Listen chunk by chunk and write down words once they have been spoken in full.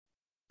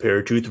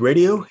Paratruth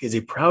Radio is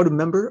a proud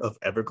member of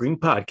Evergreen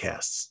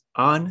Podcasts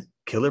on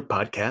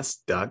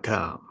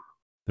killerpodcast.com.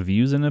 The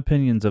views and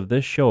opinions of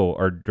this show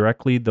are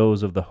directly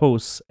those of the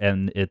hosts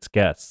and its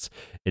guests.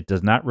 It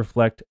does not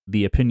reflect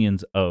the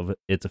opinions of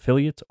its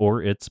affiliates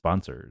or its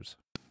sponsors.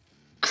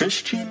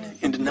 Christian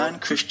and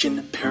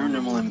non-Christian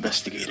paranormal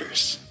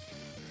investigators.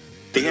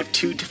 They have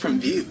two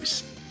different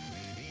views,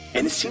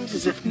 and it seems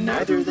as if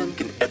neither of them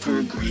can ever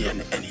agree on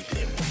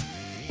anything.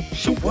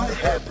 So what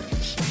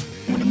happens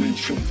when a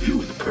mainstream view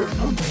of the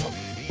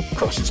paranormal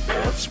crosses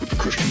paths with the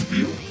Christian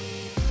view?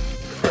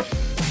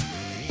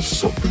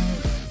 Something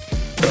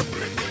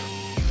epic.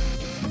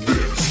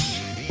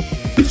 This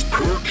is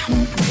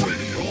Paratruth Radio.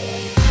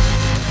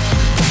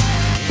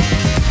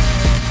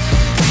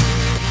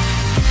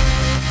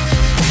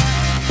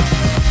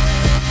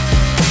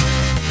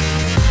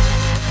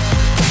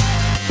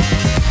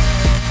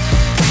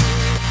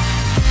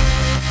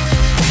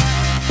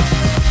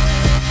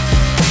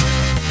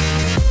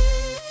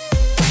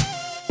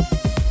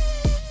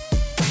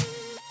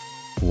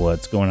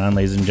 What's going on,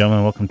 ladies and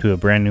gentlemen? Welcome to a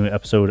brand new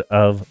episode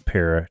of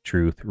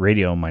Paratruth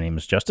Radio. My name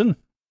is Justin.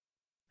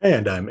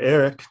 And I'm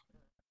Eric.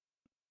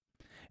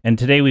 And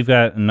today we've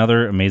got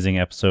another amazing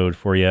episode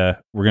for you.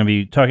 We're going to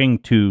be talking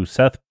to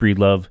Seth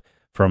Breedlove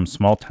from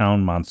Small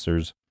Town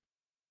Monsters.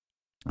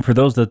 For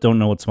those that don't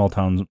know what Small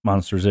Town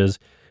Monsters is,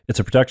 it's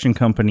a production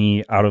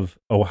company out of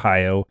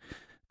Ohio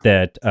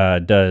that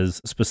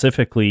does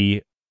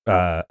specifically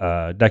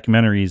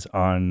documentaries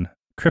on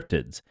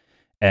cryptids.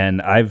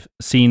 And I've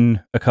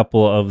seen a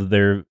couple of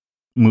their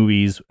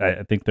movies.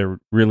 I think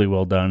they're really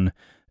well done.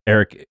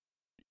 Eric,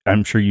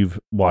 I'm sure you've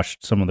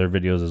watched some of their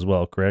videos as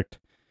well, correct?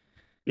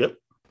 Yep.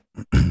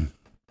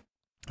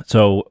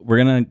 So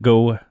we're going to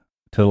go to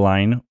the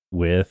line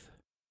with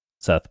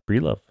Seth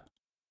Breedlove.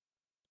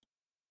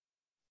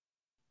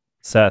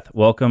 Seth,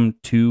 welcome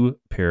to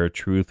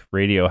Paratruth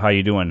Radio. How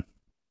you doing?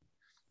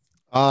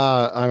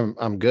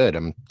 I'm good.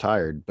 I'm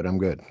tired, but I'm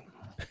good.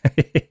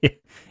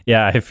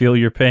 Yeah, I feel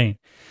your pain.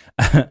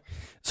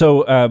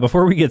 So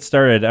before we get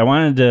started, I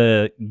wanted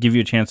to give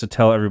you a chance to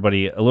tell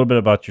everybody a little bit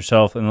about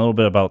yourself and a little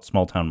bit about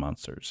Small Town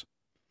Monsters.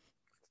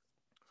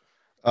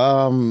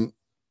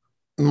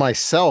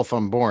 Myself,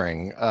 I'm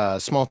boring.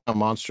 Small Town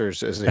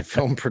Monsters is a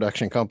film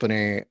production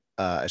company.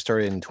 I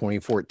started in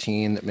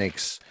 2014 that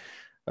makes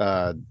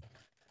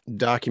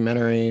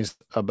documentaries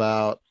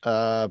about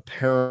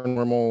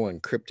paranormal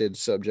and cryptid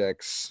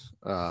subjects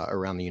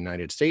around the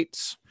United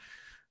States.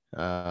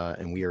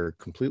 And we are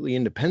completely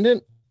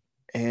independent.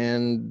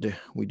 And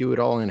we do it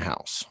all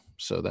in-house.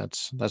 So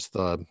that's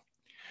the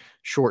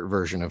short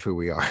version of who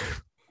we are.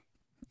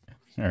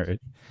 All right.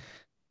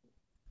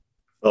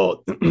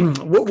 Oh,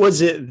 what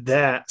was it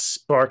that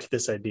sparked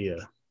this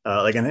idea?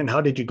 And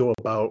how did you go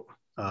about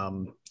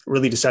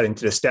really deciding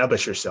to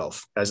establish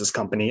yourself as this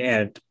company?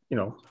 And,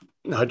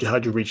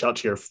 how'd you reach out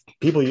to your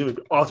people you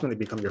would ultimately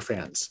become your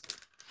fans?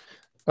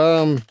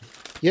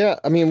 Yeah,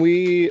 I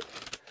mean,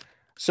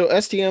 so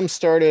STM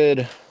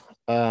started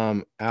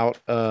out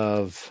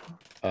of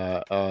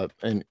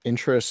an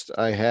interest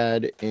I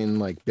had in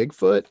like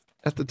Bigfoot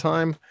at the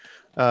time,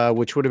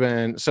 which would have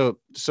been so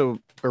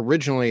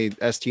originally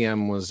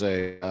STM was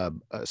a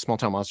Small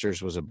Town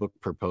Monsters was a book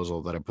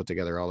proposal that I put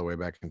together all the way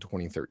back in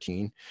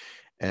 2013,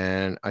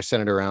 and I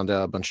sent it around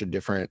to a bunch of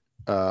different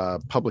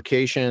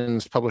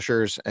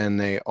publishers, and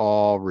they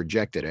all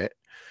rejected it.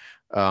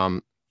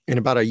 In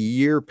about a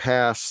year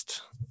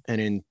passed, and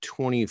in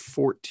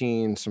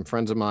 2014 some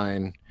friends of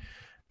mine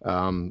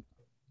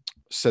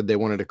said they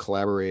wanted to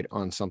collaborate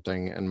on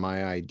something, and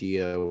my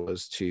idea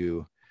was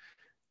to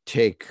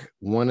take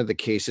one of the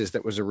cases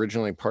that was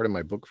originally part of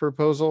my book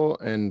proposal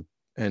and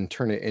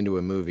turn it into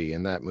a movie.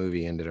 And that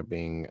movie ended up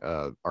being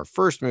our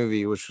first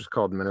movie, which was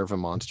called Minerva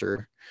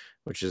Monster,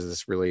 which is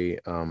this really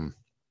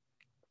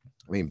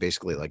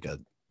basically like a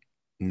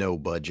no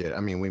budget.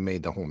 I mean, we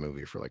made the whole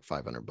movie for like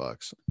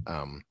 $500,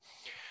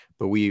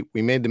 but we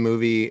made the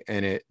movie,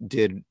 and it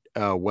did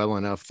well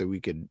enough that we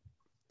could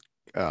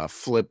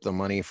flip the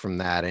money from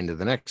that into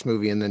the next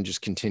movie, and then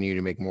just continue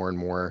to make more and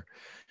more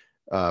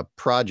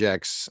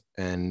projects.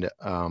 And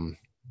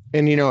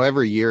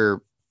every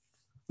year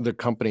the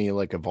company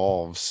like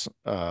evolves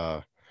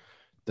the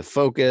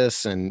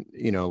focus and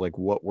like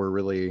what we're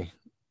really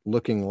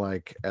looking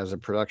like as a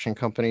production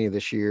company.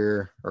 This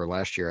year, or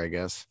last year, I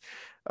guess,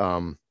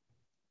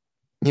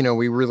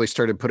 we really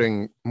started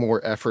putting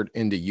more effort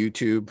into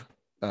YouTube.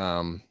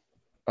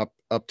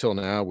 Up till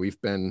now, we've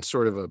been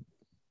sort of a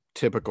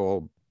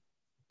typical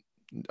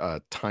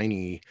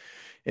tiny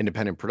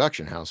independent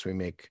production house. We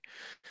make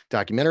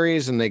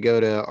documentaries, and they go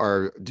to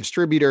our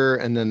distributor,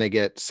 and then they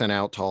get sent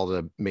out to all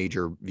the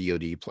major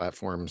VOD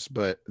platforms.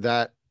 But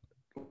that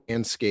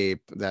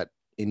landscape, that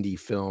indie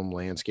film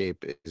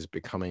landscape, is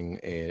becoming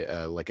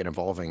a like an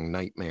evolving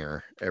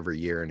nightmare every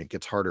year, and it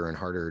gets harder and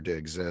harder to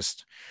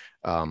exist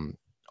on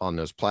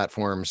those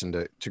platforms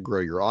and to grow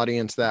your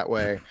audience that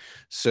way.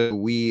 So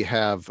we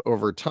have,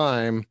 over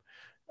time,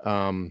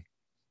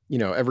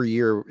 every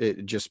year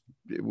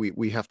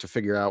we have to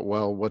figure out,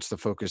 well, what's the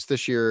focus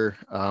this year?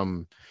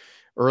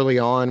 early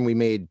on we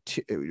made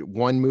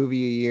one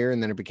movie a year,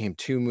 and then it became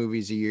 2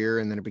 movies a year,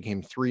 and then it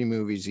became 3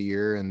 movies a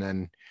year. And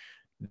then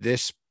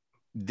this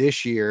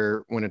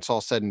year, when it's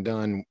all said and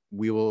done,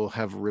 we will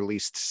have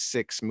released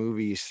 6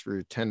 movies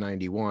through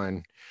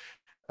 1091.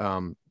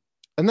 And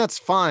that's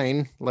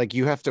fine. Like,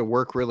 you have to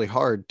work really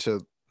hard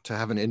to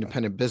have an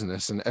independent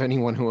business, and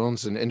anyone who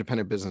owns an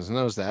independent business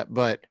knows that,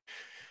 but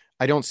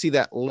I don't see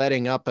that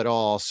letting up at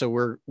all. So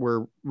we're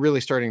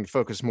really starting to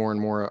focus more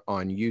and more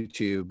on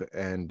YouTube.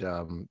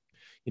 And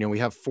we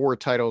have 4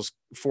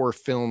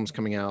 films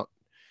coming out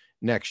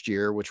next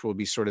year, which will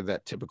be sort of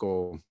that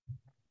typical,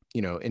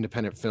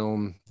 independent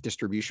film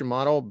distribution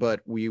model,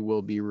 but we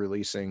will be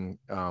releasing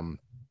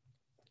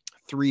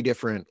 3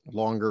 different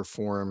longer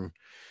form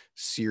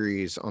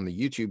series on the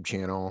YouTube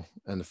channel.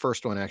 And the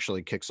first one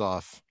actually kicks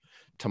off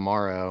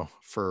tomorrow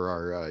for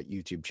our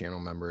YouTube channel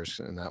members,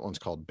 and that one's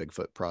called the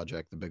Bigfoot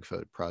Project.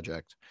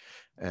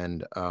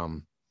 And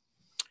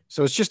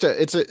so it's just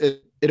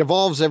it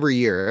evolves every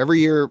year. Every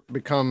year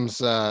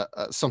becomes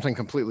something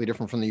completely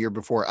different from the year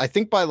before. I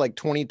think by like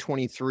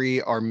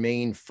 2023, our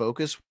main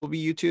focus will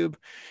be YouTube,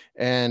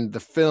 and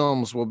the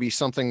films will be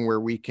something where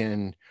we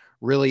can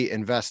really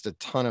invest a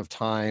ton of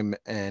time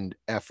and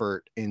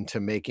effort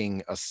into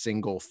making a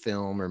single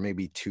film, or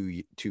maybe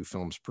two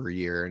films per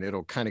year. And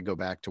it'll kind of go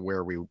back to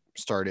where we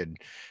started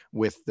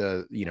with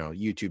the,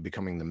 YouTube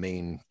becoming the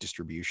main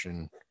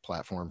distribution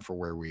platform for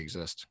where we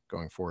exist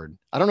going forward.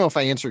 I don't know if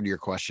I answered your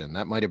question.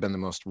 That might've been the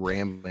most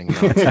rambling.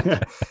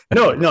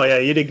 No, yeah,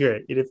 you did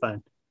great. You did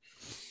fine.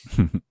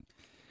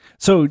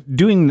 So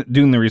doing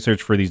the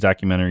research for these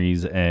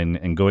documentaries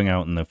and going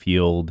out in the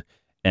field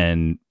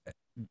and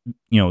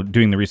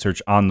doing the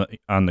research on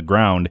the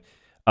ground,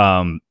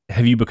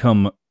 have you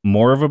become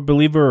more of a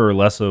believer or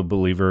less of a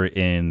believer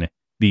in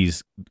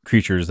these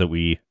creatures that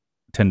we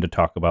tend to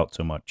talk about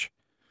so much?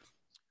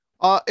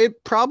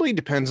 It probably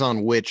depends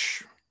on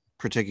which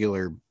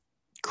particular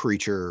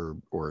creature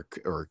or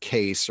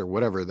case or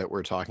whatever that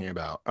we're talking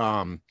about.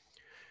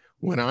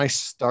 When I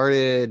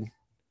started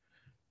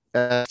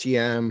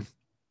STM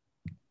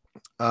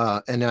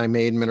and I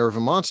made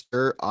Minerva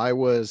Monster, I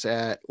was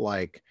at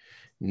like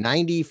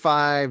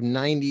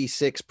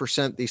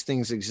 96% these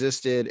things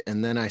existed,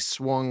 and then I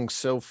swung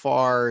so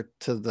far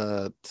to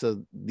the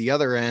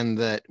other end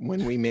that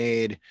when we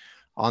made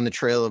On the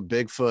Trail of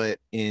Bigfoot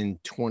in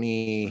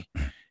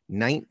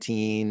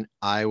 2019,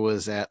 I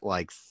was at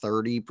like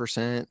 30%,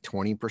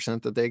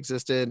 20% that they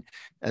existed.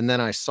 And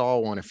then I saw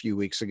one a few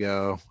weeks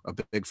ago, a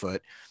Bigfoot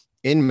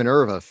in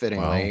Minerva,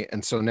 fittingly. Wow.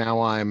 And so now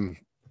I've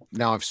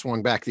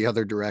swung back the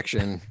other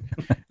direction.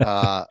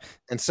 And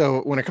so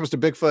when it comes to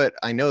Bigfoot,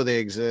 I know they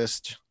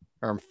exist,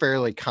 or I'm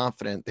fairly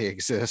confident they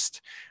exist.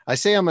 I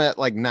say I'm at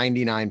like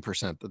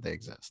 99% that they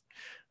exist.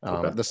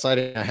 Okay. The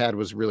sighting I had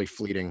was really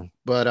fleeting,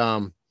 but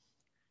I'm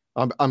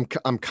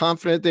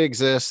confident they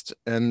exist.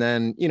 And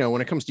then,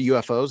 when it comes to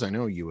UFOs, I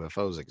know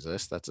UFOs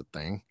exist. That's a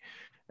thing.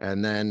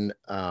 And then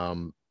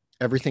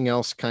everything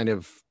else kind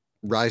of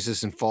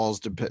rises and falls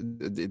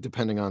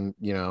depending on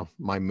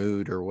my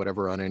mood or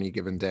whatever on any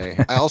given day.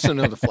 I also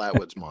know the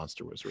Flatwoods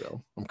Monster was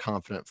real. I'm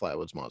confident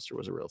Flatwoods Monster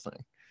was a real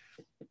thing.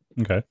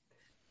 Okay.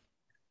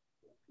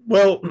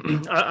 Well,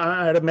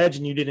 I'd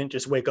imagine you didn't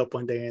just wake up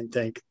one day and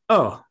think,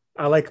 oh,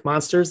 I like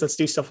monsters, let's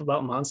do stuff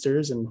about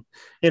monsters. And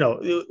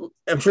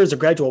I'm sure it's a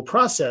gradual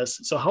process.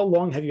 So how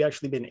long have you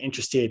actually been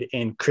interested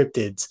in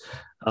cryptids,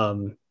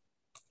 and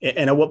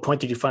at what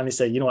point did you finally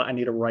say, I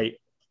need to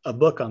write a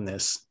book on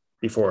this?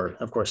 Before,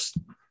 of course,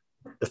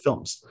 the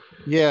films.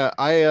 Yeah,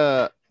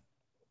 I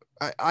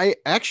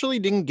actually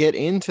didn't get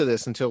into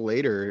this until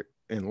later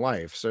in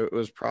life. So it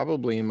was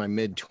probably in my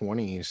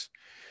mid-20s,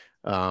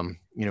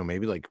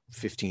 maybe like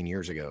 15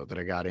 years ago, that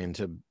I got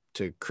into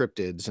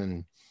cryptids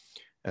and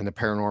the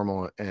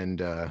paranormal and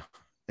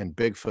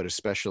Bigfoot,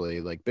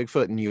 especially. Like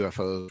Bigfoot and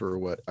UFOs were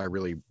what I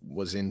really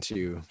was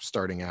into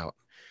starting out.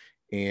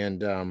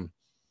 And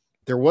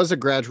there was a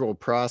gradual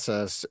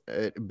process.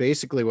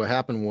 Basically what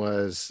happened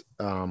was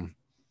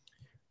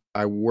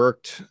I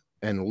worked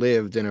and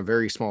lived in a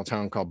very small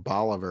town called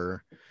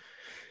Bolivar.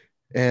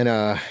 And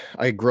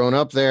I'd grown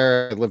up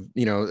there. I lived,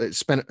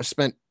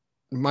 spent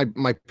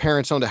my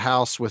parents owned a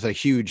house with a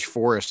huge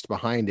forest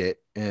behind it.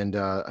 And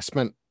I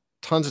spent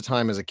tons of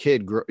time as a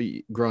kid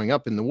growing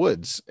up in the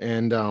woods.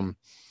 And,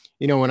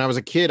 when I was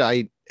a kid,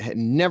 I had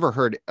never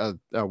heard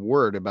a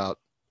word about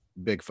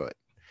Bigfoot.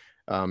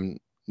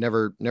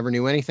 Never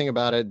knew anything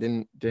about it.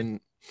 Didn't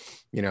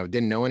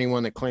know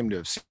anyone that claimed to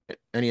have seen it,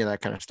 any of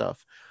that kind of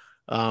stuff.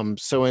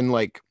 So in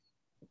like,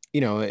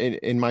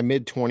 in my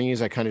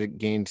mid-20s, I kind of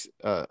gained,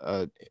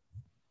 I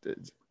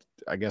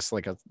guess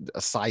like a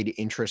side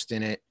interest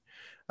in it.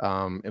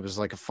 It was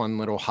like a fun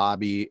little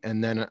hobby.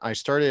 And then I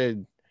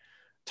started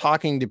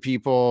talking to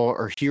people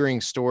or hearing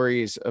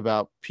stories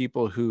about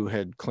people who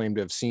had claimed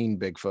to have seen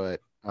Bigfoot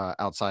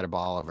outside of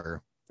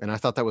Bolivar. And I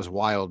thought that was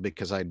wild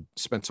because I'd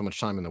spent so much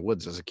time in the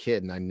woods as a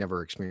kid and I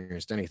never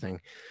experienced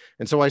anything.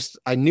 And so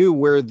I knew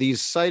where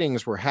these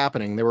sightings were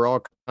happening. They were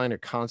all kind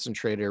of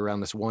concentrated around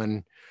this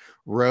one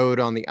road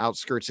on the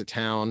outskirts of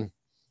town.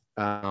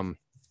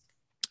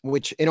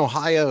 which in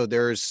Ohio,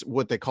 there's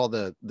what they call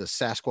the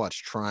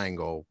Sasquatch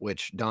Triangle,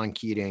 which Don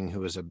Keating,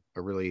 who was a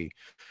really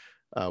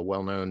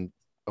well-known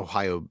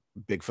Ohio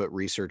Bigfoot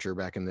researcher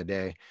back in the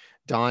day,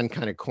 Don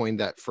kind of coined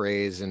that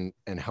phrase and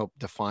helped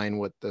define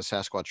what the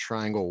Sasquatch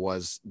Triangle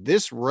was.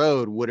 This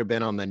road would have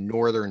been on the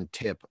northern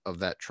tip of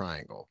that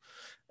triangle.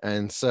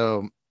 And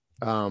so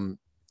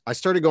I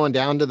started going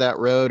down to that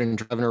road and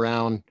driving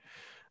around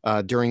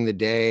during the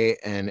day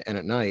and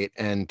at night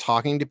and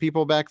talking to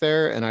people back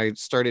there. And I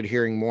started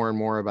hearing more and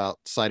more about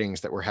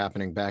sightings that were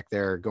happening back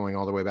there, going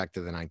all the way back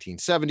to the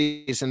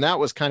 1970s. And that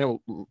was kind of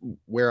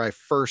where I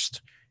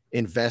first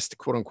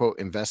quote unquote,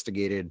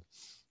 investigated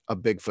a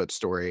Bigfoot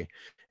story.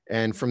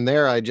 And from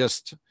there, I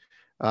just,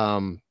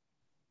 I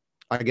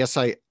guess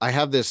I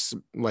have this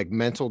like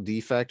mental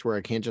defect where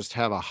I can't just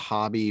have a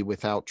hobby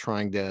without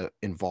trying to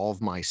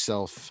involve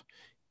myself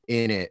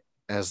in it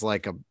as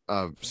like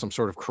some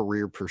sort of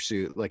career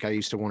pursuit. Like I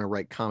used to want to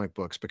write comic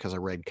books because I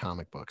read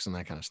comic books and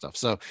that kind of stuff.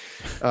 So,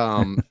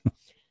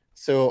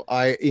 so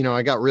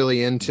I got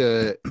really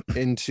into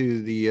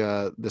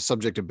the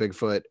subject of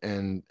Bigfoot,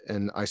 and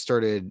I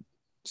started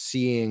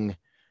seeing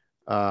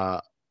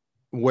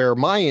where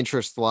my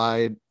interest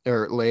laid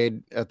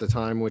at the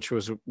time, which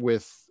was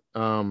with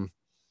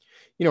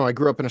I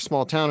grew up in a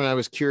small town, and I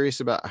was curious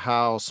about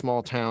how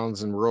small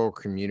towns and rural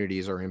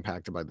communities are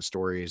impacted by the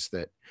stories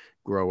that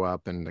grow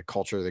up and the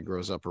culture that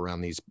grows up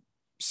around these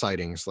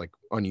sightings, like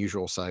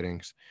unusual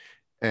sightings.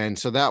 And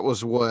so that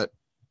was what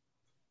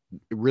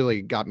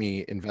really got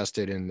me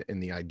invested in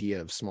the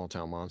idea of Small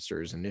Town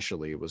Monsters.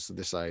 Initially, it was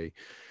this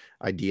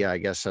idea, I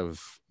guess,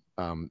 of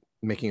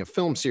making a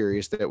film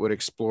series that would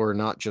explore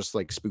not just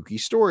like spooky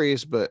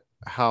stories, but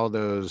how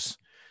those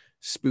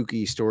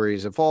spooky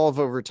stories evolve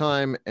over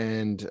time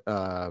and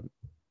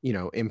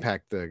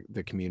impact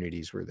the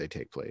communities where they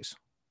take place.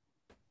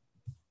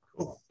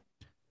 Cool.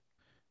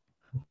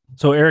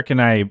 So Eric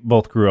and I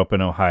both grew up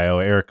in Ohio.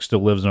 Eric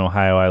still lives in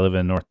Ohio. I live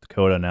in North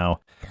Dakota now.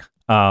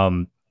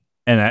 And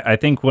I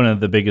think one of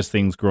the biggest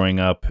things growing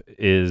up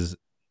is,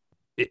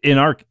 in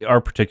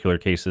our particular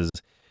cases,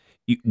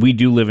 we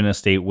do live in a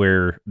state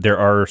where there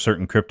are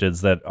certain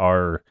cryptids that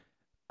are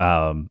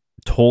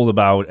told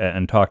about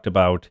and talked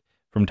about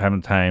from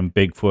time to time.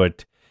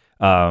 Bigfoot,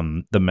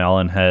 the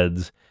melon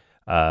heads,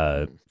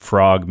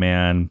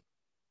 frogman.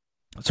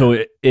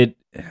 So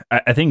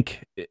I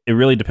think it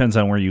really depends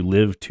on where you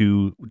live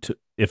to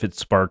if it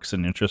sparks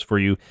an interest for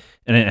you,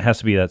 and it has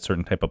to be that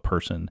certain type of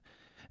person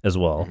as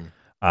well.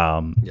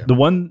 Yeah. The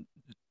one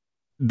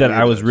that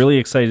I was really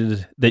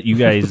excited that you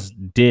guys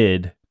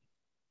did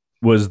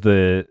was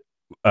the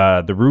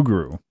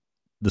Rougarou,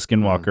 the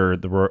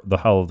Skinwalker, the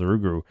Howl of the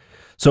Rougarou.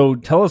 So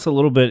tell us a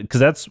little bit, because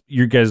that's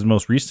your guys'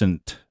 most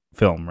recent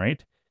film,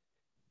 right?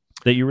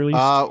 That you released.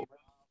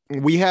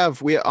 We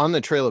on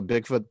the Trail of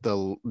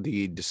Bigfoot,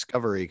 the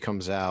Discovery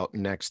comes out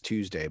next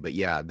Tuesday, but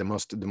yeah, the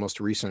most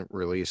recent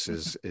release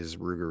is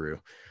Rougarou.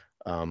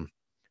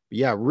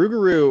 Yeah,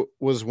 Rougarou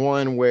was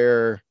one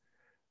where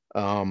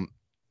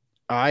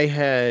I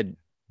had,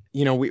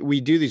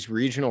 we do these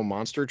regional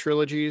monster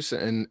trilogies,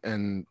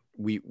 and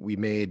we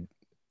made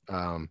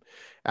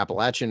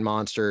Appalachian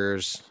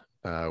monsters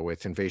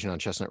with Invasion on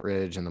Chestnut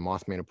Ridge and the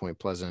Mothman of Point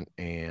Pleasant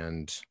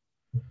and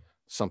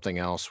something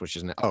else, which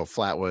is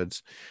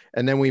Flatwoods.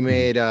 And then we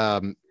made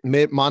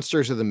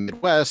Monsters of the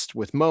Midwest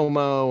with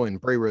Momo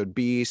and Bray Road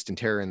Beast and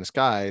Terror in the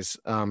Skies.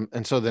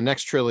 And so the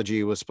next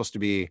trilogy was supposed to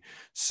be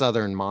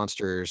Southern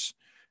Monsters.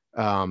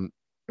 And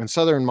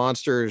Southern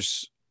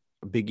Monsters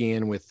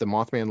began with the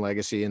Mothman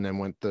Legacy and then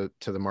went to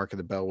the Mark of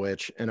the Bell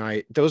Witch.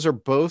 And those are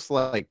both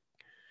like,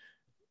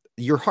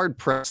 you're hard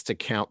pressed to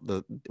count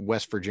the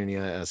West Virginia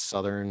as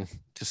Southern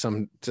to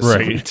some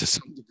degree.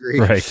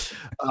 Right.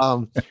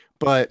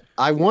 But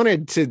I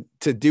wanted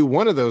to do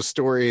one of those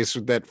stories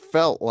that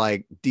felt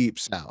like Deep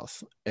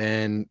South.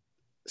 And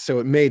so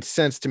it made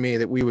sense to me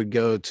that we would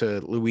go to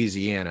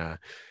Louisiana.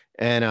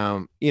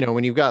 And,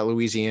 when you've got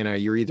Louisiana,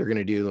 you're either going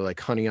to do like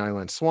Honey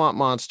Island Swamp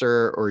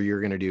Monster or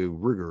you're going to do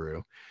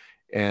Rougarou.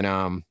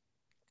 And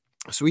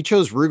so we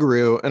chose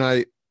Rougarou,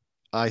 and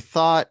I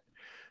thought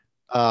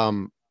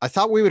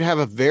we would have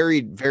a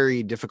very,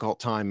 very difficult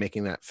time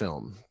making that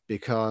film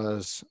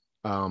because,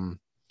 for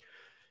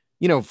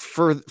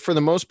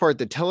the most part,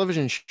 the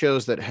television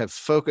shows that have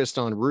focused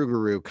on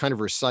Rougarou kind of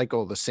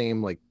recycle the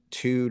same like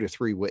 2 to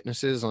 3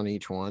 witnesses on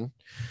each one.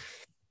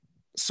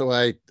 So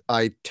I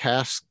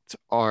tasked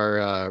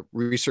our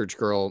research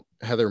girl,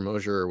 Heather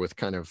Mosier, with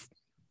kind of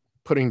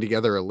putting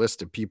together a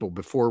list of people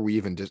before we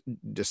even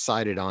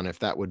decided on if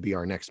that would be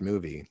our next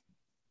movie.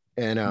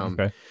 And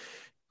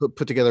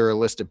put together a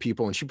list of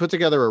people, and she put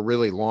together a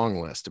really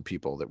long list of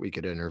people that we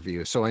could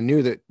interview. So I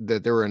knew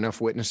that there were enough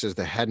witnesses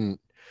that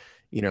hadn't,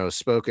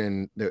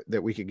 spoken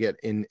that we could get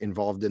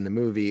involved in the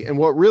movie. And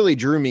what really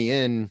drew me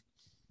in,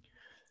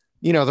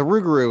 the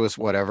Rougarou is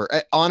whatever.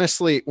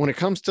 Honestly, when it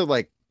comes to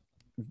like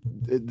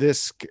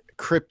these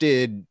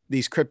cryptid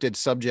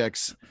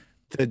subjects,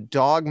 the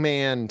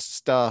Dogman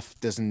stuff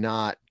does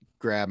not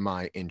grab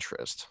my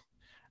interest.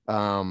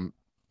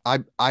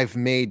 I've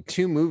made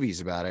 2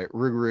 movies about it,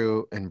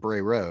 Rougarou and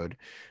Bray Road,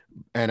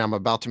 and I'm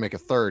about to make a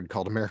third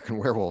called American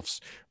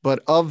Werewolves.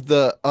 But of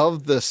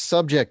the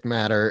subject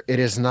matter, it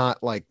is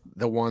not like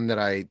the one that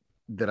I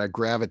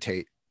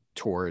gravitate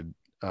toward,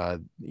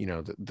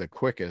 the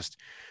quickest.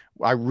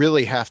 I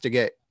really have to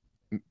get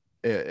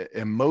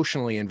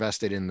emotionally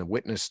invested in the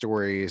witness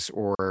stories,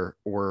 or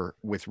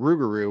with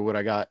Rougarou, what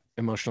I got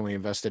emotionally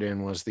invested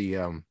in was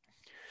the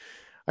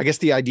I guess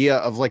the idea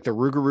of like the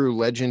Rougarou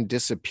legend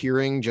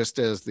disappearing just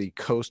as the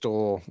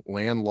coastal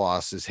land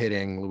loss is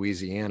hitting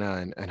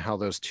Louisiana, and how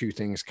those two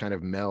things kind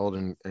of meld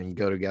and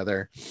go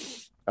together.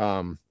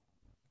 So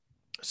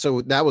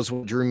that was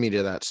what drew me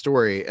to that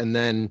story. And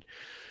then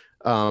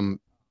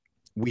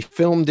we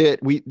filmed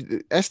it.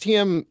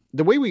 STM,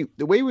 the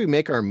way we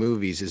make our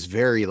movies is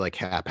very like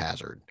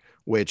haphazard,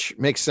 which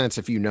makes sense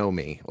if you know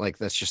me. Like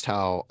that's just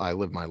how I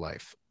live my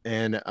life.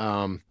 And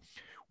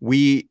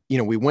we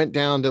went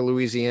down to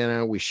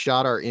Louisiana. We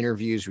shot our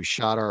interviews. We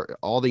shot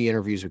all the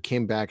interviews. We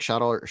came back,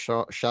 shot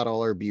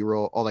all our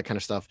B-roll, all that kind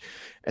of stuff.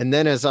 And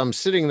then as I'm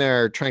sitting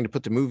there trying to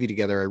put the movie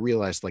together, I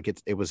realized like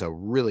it was a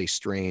really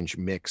strange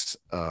mix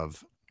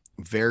of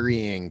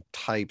varying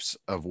types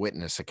of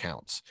witness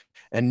accounts,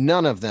 and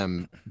none of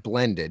them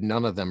blended.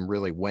 None of them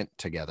really went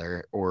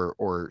together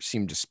or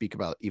seemed to speak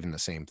about even the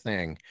same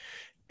thing.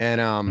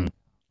 And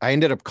I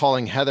ended up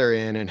calling Heather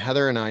in, and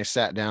Heather and I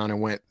sat down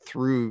and went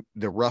through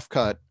a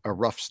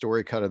rough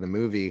story cut of the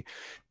movie,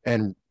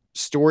 and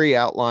story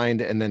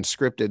outlined and then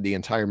scripted the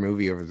entire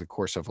movie over the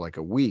course of like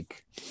a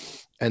week.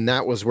 And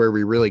that was where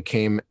we really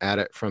came at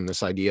it from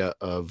this idea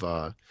of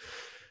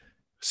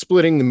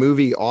splitting the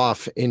movie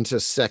off into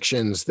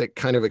sections that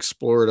kind of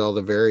explored all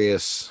the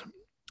various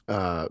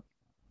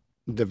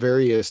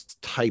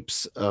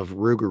types of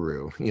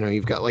Rougarou.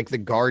 You've got like the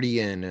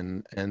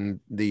Guardian and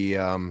the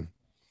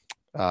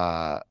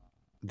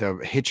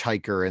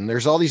hitchhiker, and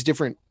there's all these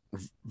different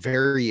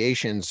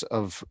variations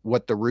of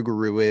what the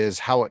Rougarou is,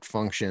 how it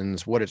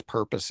functions, what its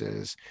purpose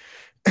is.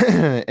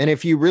 And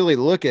if you really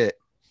look at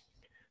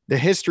the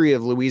history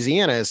of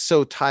Louisiana, is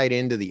so tied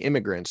into the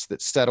immigrants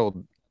that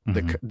settled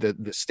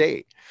the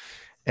state.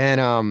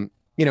 And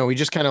we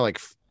just kind of like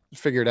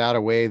figured out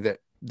a way that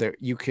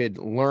you could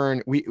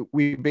learn.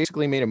 We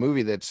basically made a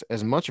movie that's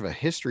as much of a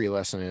history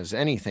lesson as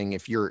anything,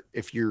 if you're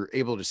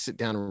able to sit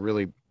down and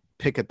really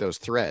pick at those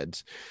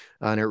threads.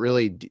 And it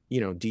really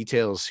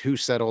details who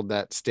settled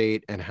that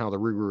state and how the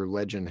Rougarou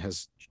legend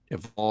has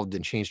evolved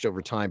and changed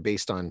over time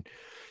based on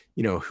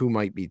who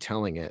might be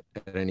telling it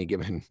at any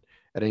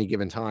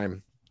given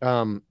time.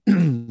 And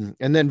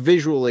then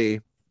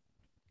visually,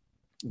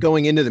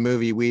 going into the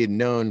movie, we had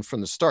known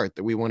from the start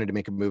that we wanted to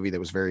make a movie that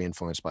was very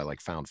influenced by like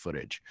found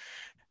footage.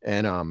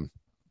 And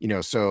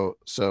so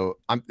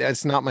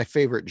that's not my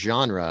favorite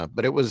genre,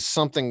 but it was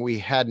something we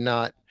had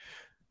not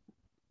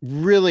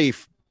really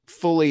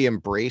fully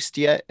embraced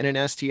yet in an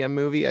STM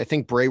movie. I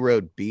think Bray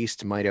Road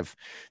Beast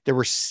there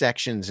were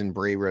sections in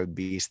Bray Road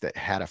Beast that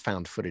had a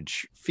found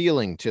footage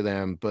feeling to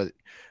them, but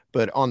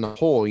on the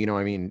whole,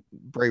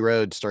 Bray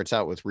Road starts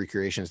out with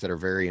recreations that are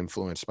very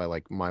influenced by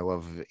like my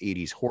love of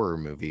 80s horror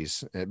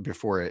movies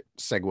before it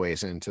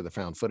segues into the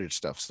found footage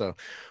stuff. So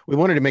we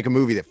wanted to make a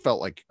movie that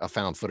felt like a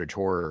found footage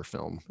horror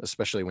film,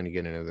 especially when you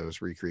get into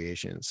those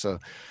recreations. So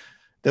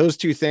those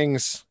two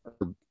things,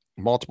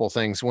 multiple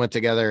things, went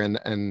together,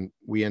 and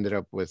we ended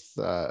up with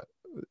the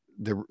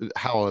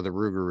Howl of the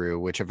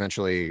Rougarou, which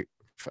eventually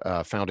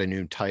found a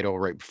new title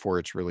right before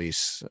its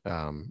release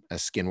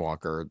as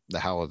Skinwalker,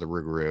 the Howl of the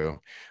Rougarou,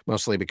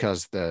 mostly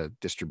because the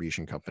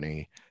distribution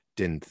company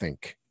didn't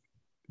think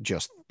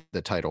just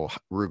the title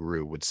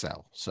Rougarou would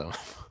sell. So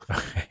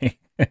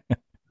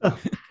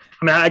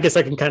I guess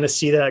I can kind of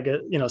see that.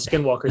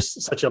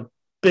 Skinwalker's such a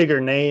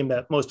bigger name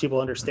that most people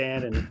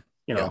understand, and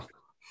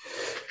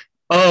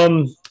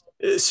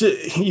so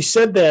you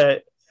said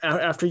that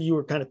after you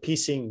were kind of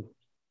piecing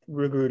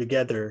Rougarou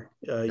together,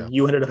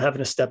 you ended up having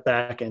to step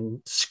back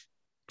and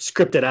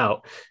script it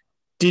out.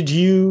 Did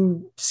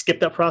you skip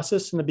that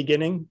process in the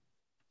beginning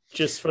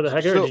just for the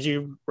heck of it, or did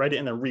you write it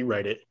and then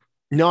rewrite it?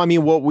 No, I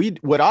mean,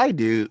 what I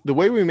do, the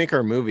way we make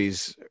our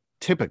movies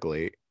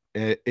typically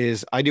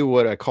is I do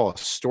what I call a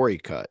story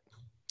cut,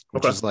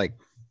 which is like,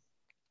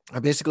 I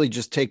basically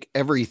just take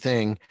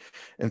everything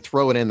and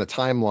throw it in the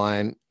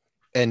timeline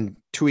and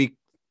tweak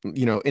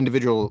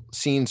individual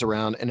scenes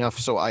around enough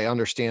so I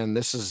understand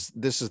this is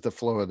the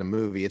flow of the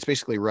movie. It's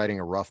basically writing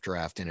a rough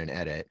draft in an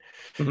edit.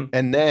 Mm-hmm.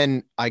 And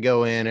then I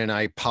go in and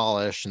I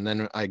polish, and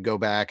then I go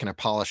back and I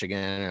polish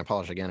again and I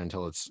polish again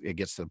until it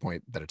gets to the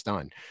point that it's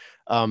done.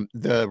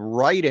 The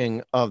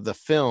writing of the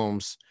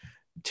films,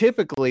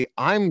 typically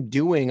I'm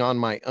doing on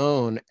my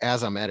own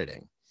as I'm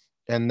editing.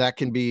 And that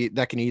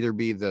can either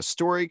be the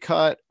story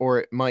cut, or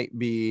it might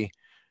be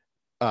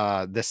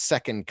the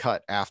second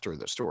cut after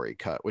the story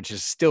cut, which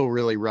is still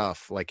really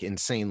rough, like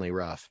insanely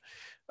rough.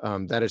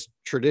 That is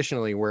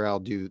traditionally where I'll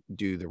do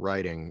the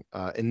writing.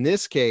 In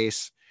this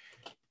case,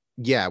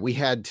 we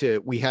had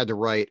to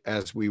write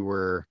as we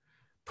were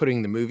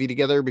putting the movie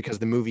together, because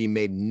the movie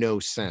made no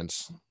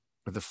sense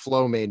The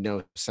flow made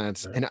no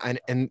sense. Right.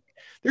 And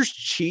there's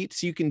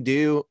cheats you can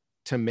do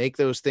to make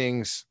those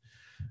things.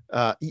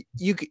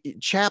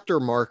 Chapter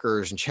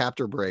markers and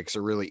chapter breaks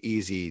are really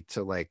easy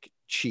to like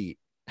cheat.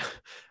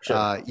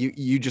 Sure.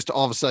 You just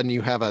all of a sudden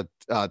you have a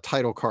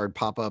title card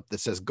pop up that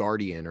says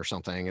Guardian or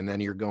something, and then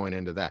you're going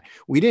into that.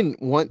 We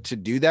didn't want to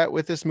do that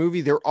with this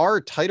movie. There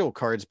are title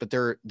cards, but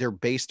they're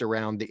based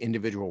around the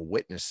individual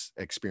witness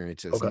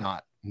experiences, Okay.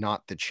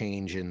 not the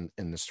change in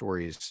the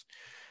story's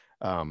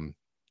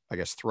I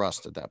guess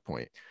thrust at that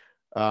point.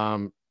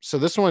 So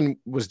this one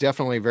was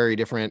definitely very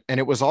different, and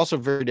it was also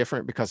very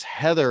different because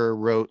Heather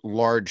wrote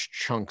large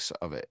chunks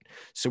of it.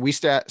 So we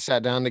sat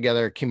down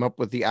together, came up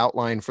with the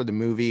outline for the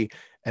movie,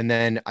 and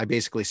then I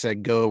basically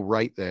said, go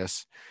write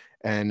this.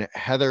 And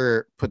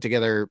Heather put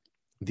together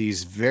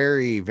these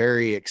very,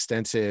 very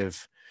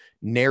extensive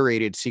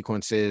narrated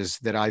sequences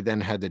that I then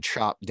had to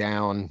chop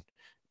down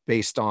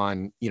based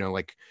on,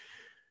 like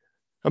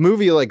a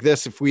movie like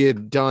this. If we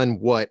had done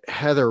what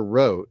Heather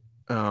wrote,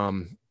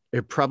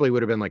 it probably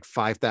would have been like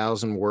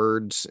 5,000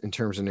 words in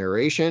terms of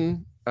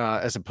narration,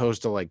 as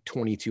opposed to like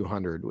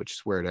 2,200, which is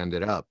where it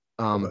ended up.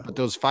 Okay. But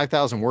those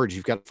 5,000 words,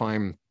 you've got to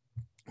find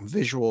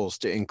visuals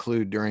to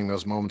include during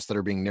those moments that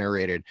are being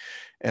narrated.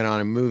 And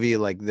on a movie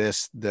like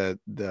this, the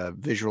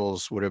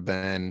visuals would have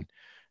been,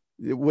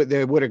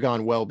 they would have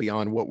gone well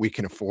beyond what we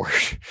can afford.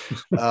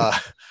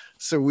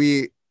 So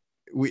we,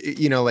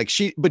 like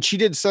she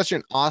did such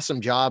an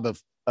awesome job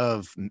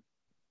of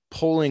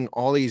pulling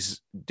all these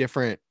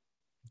different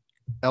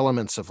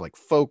elements of like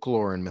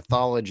folklore and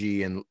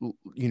mythology and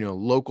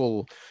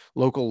local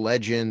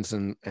legends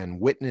and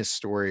witness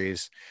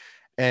stories.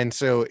 And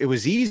so it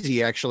was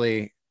easy,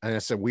 actually, and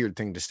it's a weird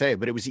thing to say,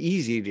 but it was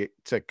easy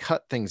to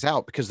cut things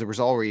out because there was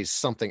always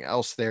something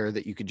else there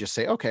that you could just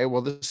say, okay,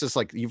 well, this is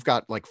like, you've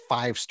got like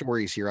 5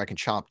 stories here, I can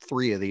chop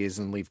 3 of these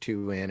and leave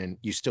 2 in, and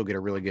you still get a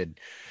really good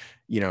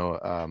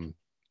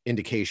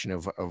indication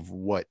of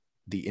what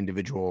the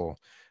individual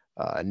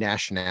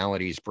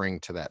nationalities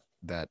bring to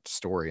that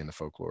story and the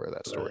folklore of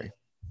that story. Right.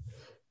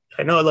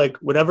 I know, like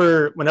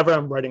whenever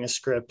I'm writing a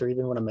script or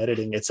even when I'm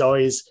editing, it's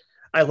always,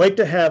 I like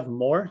to have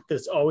more,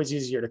 because it's always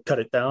easier to cut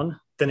it down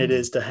than it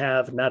is to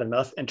have not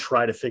enough and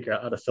try to figure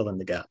out how to fill in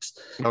the gaps.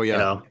 Oh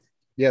yeah.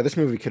 Yeah. This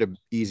movie could have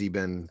easily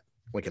been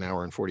like an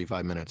hour and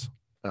 45 minutes.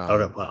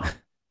 Okay. Wow.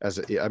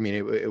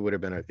 It would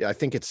have been I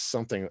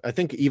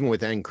think even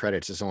with end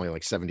credits, it's only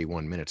like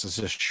 71 minutes. It's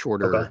a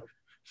shorter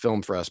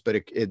film for us, but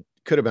it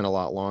could have been a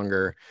lot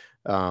longer.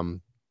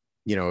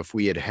 If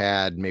we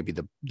had maybe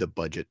the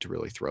budget to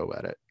really throw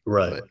at it.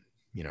 Right.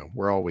 But,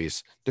 we're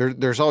always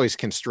there's always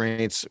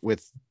constraints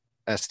with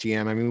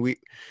STM. I mean, we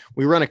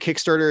run a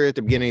Kickstarter at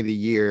the beginning of the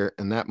year,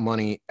 and that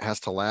money has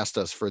to last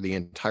us for the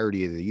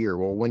entirety of the year.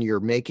 Well, when you're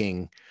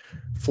making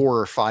 4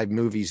 or 5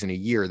 movies in a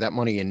year, that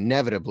money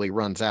inevitably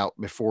runs out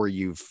before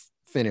you've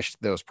finished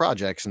those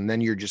projects. And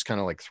then you're just kind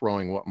of like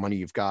throwing what money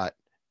you've got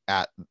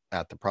at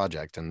the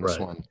project. And this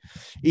one,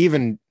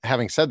 even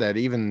having said that,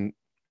 even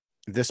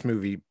this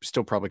movie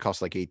still probably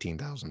costs like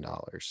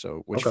 $18,000.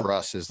 So, which for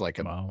us is like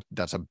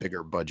that's a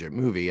bigger budget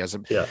movie.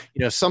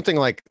 Something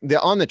like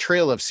the On the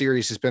Trail of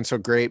series has been so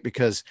great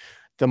because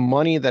the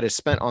money that is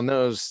spent on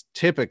those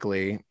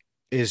typically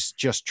is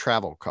just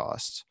travel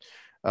costs.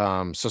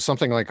 So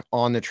something like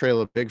On the Trail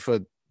of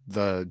Bigfoot,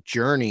 the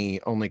journey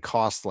only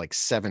cost like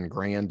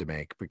 $7,000 to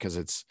make because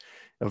it's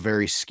a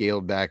very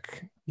scaled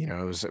back,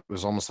 it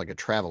was almost like a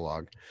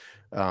travelogue.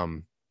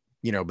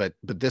 But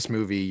this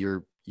movie,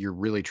 you're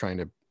really trying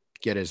to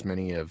get as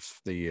many of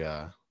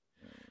the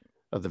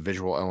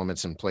visual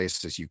elements in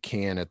place as you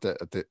can at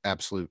the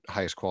absolute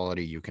highest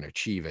quality you can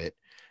achieve it.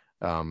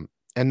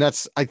 And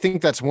I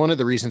think that's one of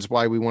the reasons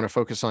why we want to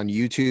focus on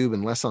YouTube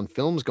and less on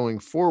films going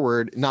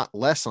forward. Not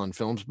less on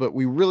films, but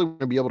we really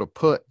want to be able to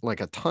put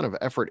like a ton of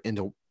effort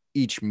into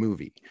each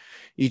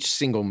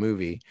single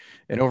movie.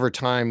 And over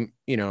time,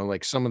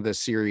 like some of the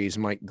series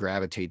might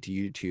gravitate to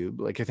YouTube.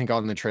 Like I think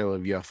On the Trail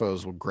of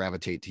UFOs will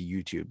gravitate to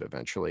YouTube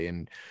eventually.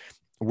 And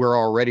we're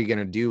already going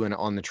to do an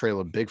On the Trail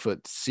of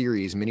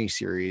Bigfoot mini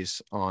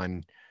series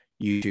on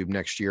YouTube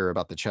next year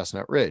about the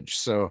Chestnut Ridge.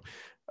 So,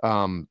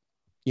 I'm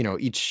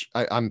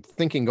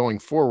thinking going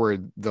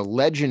forward, the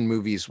legend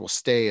movies will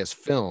stay as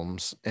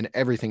films and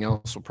everything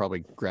else will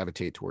probably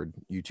gravitate toward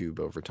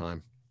YouTube over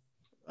time.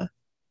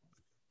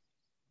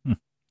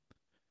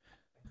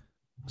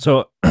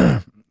 So,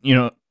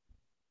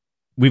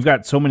 we've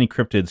got so many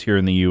cryptids here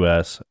in the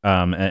US.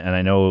 And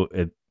I know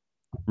it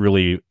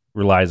really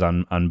relies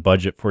on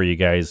budget for you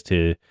guys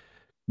to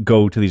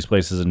go to these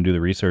places and do the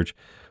research.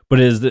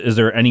 But is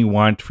there any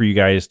want for you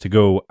guys to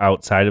go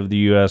outside of the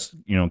US,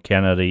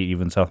 Canada,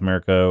 even South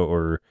America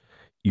or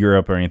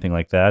Europe or anything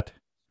like that?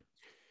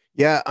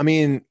 Yeah, I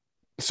mean,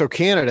 so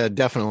Canada,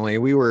 definitely.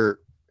 We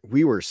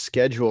were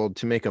scheduled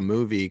to make a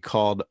movie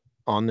called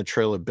On the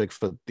Trail of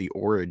Bigfoot: The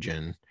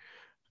Origin,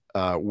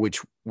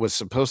 which was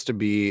supposed to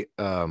be,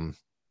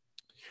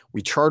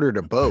 we chartered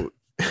a boat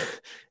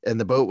and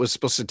the boat was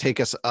supposed to take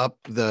us up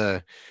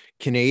the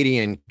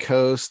Canadian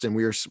coast, and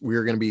we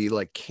were going to be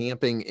like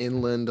camping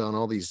inland on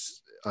all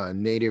these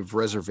native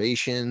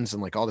reservations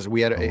and like all this.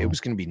 We had it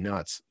was going to be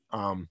nuts.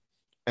 And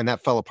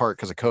that fell apart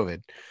because of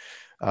COVID.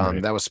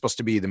 Right. That was supposed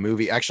to be the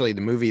movie. Actually,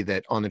 the movie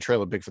that On the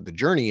Trail of Bigfoot: The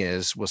Journey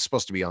was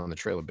supposed to be On the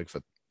Trail of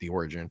Bigfoot: The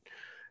Origin.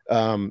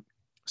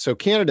 So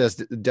Canada's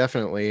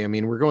definitely. I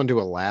mean, we're going to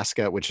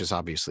Alaska, which is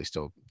obviously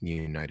still the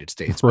United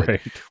States, but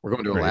Right. we're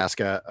going to Right.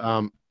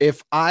 Alaska.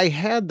 If I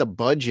had the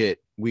budget,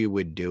 we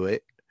would do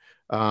it.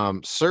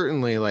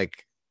 Certainly,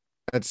 like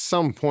at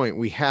some point,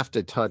 we have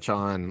to touch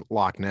on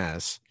Loch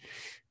Ness.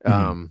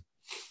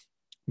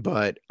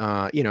 But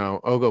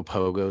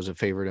Ogopogo is a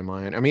favorite of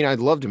mine. I mean, I'd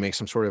love to make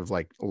some sort of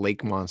like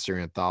lake monster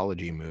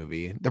anthology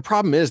movie. The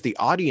problem is the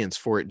audience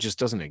for it just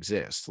doesn't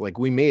exist. Like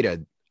we made a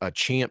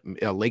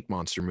lake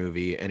monster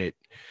movie, and it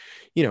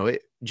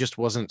just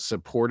wasn't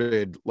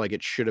supported like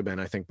it should have been,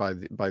 I think,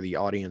 by the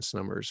audience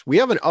numbers. We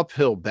have an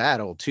uphill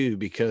battle too,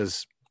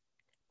 because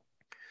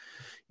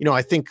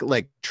I think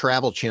like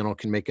Travel Channel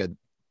can make an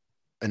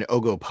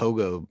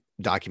Ogopogo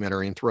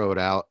documentary and throw it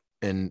out,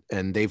 and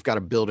they've got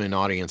a built-in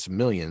audience of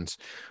millions.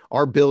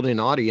 Our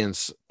built-in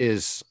audience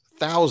is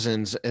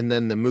thousands, and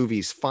then the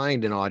movies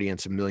find an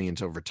audience of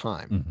millions over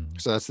time.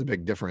 So that's the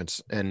big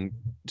difference. And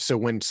so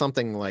when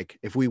something like,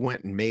 if we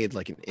went and made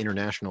like an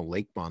international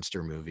lake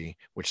monster movie,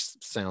 which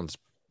sounds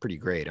pretty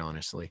great,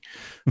 honestly,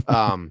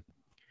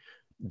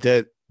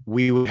 that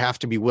we would have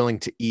to be willing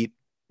to eat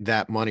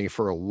that money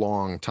for a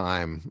long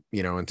time,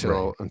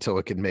 until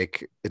it could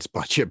make its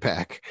budget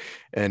back,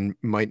 and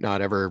might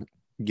not ever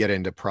get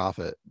into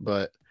profit.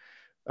 But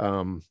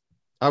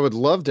I'd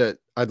love to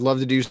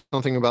do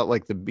something about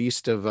like the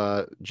Beast of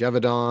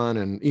Jevedon,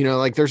 and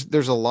like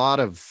there's a lot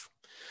of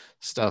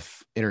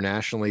stuff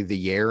internationally.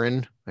 The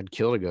Yeren, I'd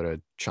kill to go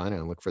to China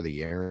and look for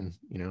the Yeren,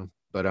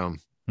 but I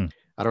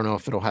don't know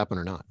if it'll happen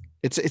or not.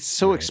 It's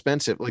so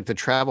expensive. Like the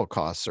travel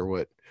costs are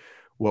what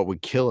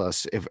would kill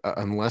us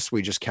unless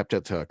we just kept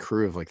it to a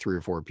crew of like 3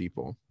 or 4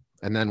 people.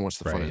 And then what's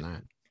the fun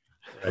in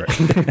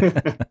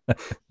that?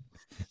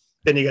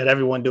 Then you got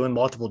everyone doing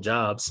multiple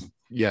jobs.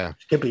 Yeah.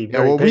 Could be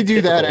we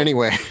do that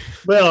anyway.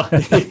 Well,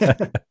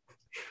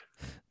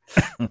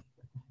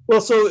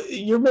 well, so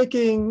you're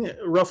making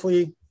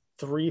roughly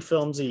 3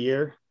 films a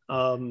year,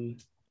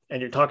 and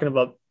you're talking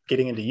about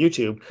getting into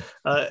YouTube.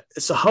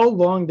 So how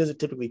long does it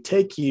typically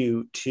take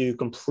you to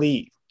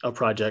complete a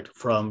project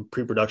from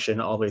pre-production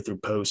all the way through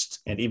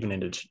post and even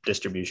into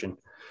distribution?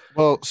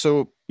 Well,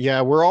 so yeah,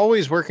 we're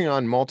always working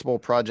on multiple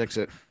projects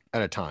at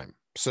a time.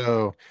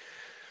 So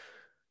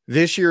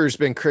this year has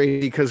been crazy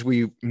because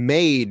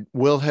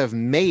we'll have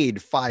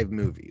made 5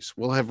 movies.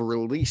 We'll have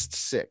released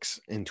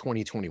 6 in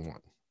 2021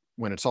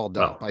 when it's all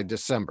done by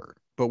December.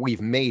 But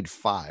we've made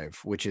 5,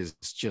 which is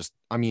just,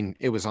 I mean,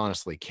 it was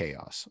honestly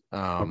chaos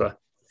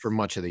for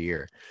much of the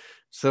year.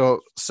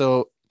 So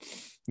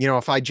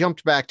if I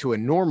jumped back to a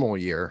normal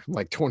year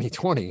like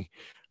 2020,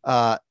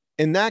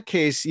 in that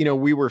case,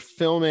 we were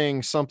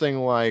filming something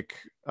like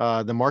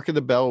The Mark of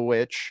the Bell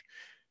Witch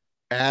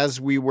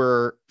as we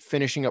were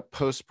finishing up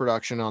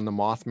post-production on the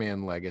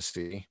Mothman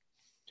Legacy.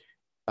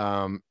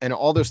 And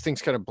all those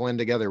things kind of blend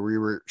together. We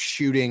were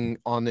shooting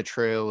On the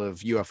Trail of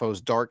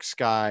UFOs Dark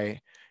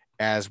Sky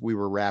as we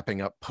were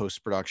wrapping up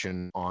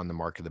post-production on The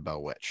Mark of the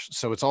Bell Witch.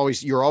 So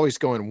you're always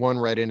going one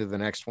right into the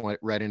next one,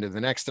 right into the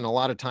next. And a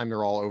lot of time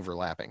they're all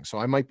overlapping. So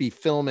I might be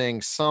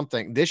filming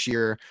something this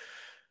year.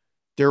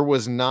 There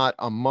was not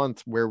a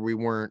month where we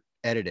weren't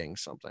editing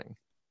something.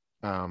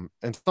 And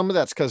some of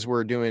that's because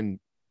we're doing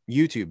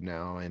YouTube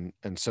now.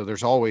 And so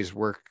there's always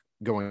work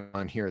going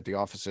on here at the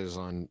offices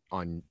on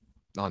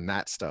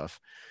that stuff.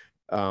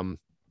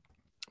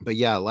 But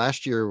yeah,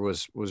 last year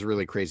was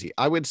really crazy.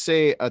 I would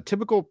say a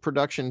typical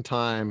production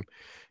time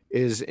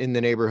is in the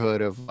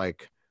neighborhood of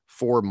like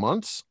 4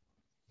 months.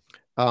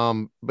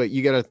 But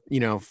you got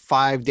to,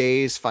 5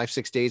 days,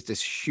 5-6 days to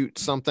shoot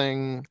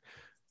something.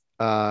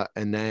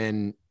 And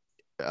then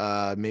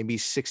maybe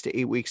 6 to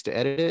 8 weeks to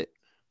edit it.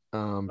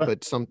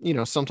 But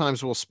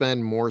sometimes we'll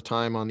spend more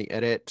time on the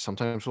edit.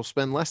 Sometimes we'll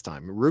spend less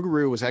time.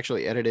 Rougarou was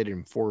actually edited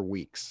in 4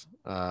 weeks.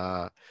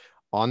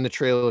 On the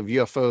Trail of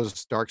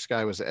UFOs Dark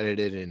Sky was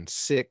edited in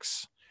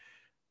 6.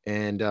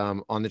 And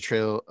On the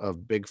Trail of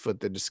Bigfoot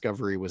the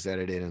Discovery was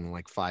edited in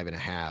like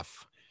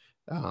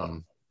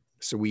 5.5.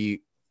 So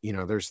we,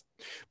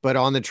 but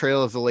On the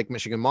Trail of the Lake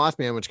Michigan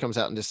Mothman, which comes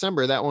out in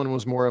December, that one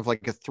was more of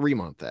like a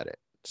 3-month edit.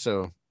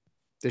 So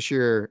this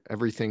year,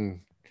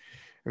 everything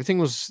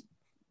was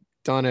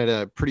done at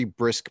a pretty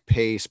brisk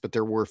pace, but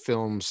there were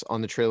films.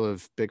 On the Trail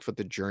of Bigfoot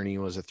the Journey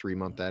was a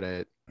 3-month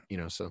edit,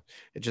 so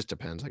it just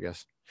depends, I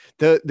guess.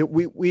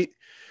 We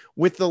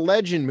with the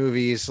legend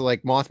movies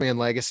like Mothman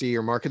Legacy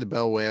or Mark of the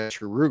Bell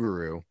Witch or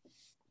Rougarou,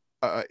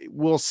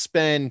 we'll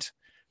spend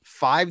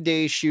 5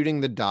 days shooting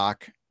the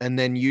doc, and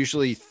then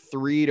usually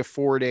 3 to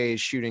 4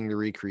 days shooting the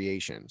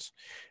recreations,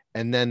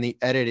 and then the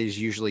edit is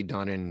usually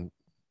done in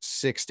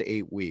 6 to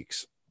 8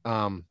 weeks.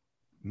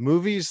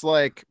 Movies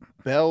like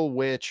Bell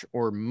Witch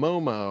or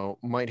Momo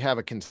might have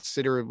a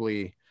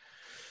considerably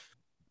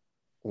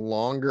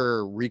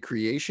longer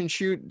recreation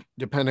shoot,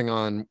 depending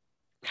on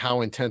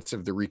how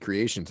intensive the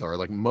recreations are.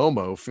 Like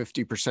Momo,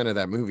 50% of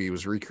that movie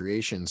was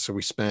recreations. So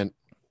we spent,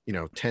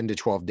 10 to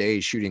 12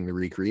 days shooting the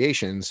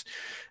recreations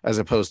as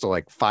opposed to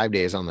like 5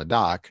 days on the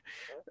dock.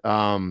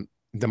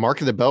 The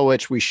Mark of the Bell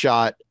Witch, we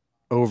shot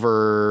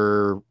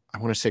over, I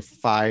want to say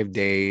 5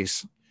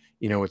 days,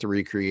 with the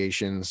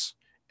recreations.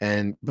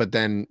 But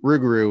then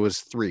Rougarou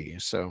was 3.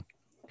 So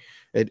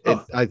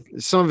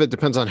some of it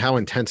depends on how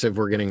intensive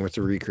we're getting with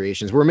the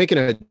recreations. We're making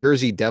a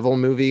Jersey Devil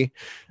movie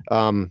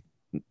in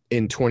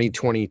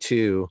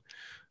 2022.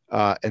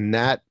 And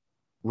that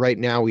right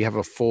now we have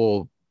a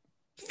full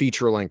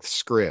feature-length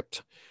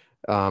script.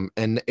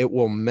 And it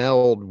will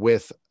meld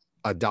with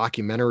a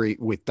documentary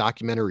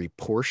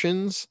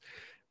portions,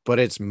 but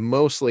it's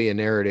mostly a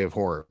narrative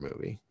horror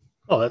movie.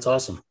 Oh, that's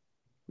awesome.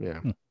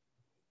 Yeah.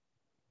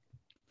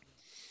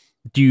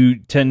 Do you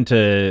tend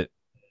to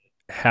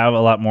have a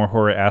lot more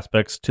horror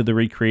aspects to the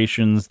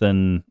recreations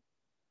than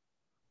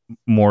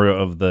more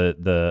of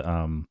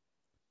the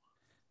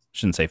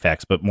shouldn't say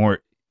facts, but more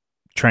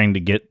trying to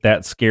get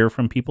that scare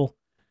from people?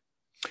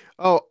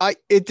 Oh,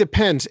 it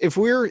depends. If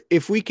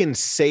we can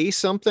say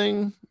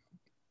something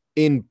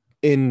in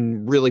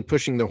really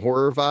pushing the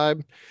horror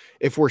vibe,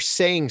 if we're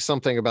saying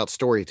something about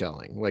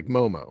storytelling, like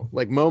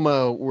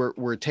Momo,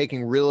 we're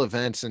taking real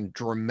events and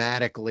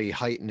dramatically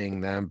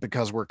heightening them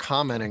because we're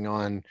commenting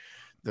on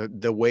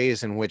the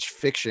ways in which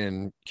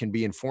fiction can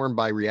be informed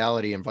by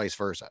reality and vice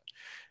versa.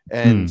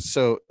 And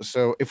so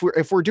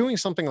if we're doing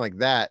something like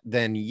that,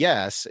 then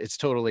yes, it's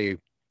totally,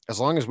 as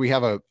long as we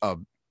have a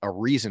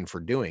reason for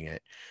doing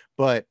it.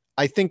 But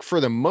I think for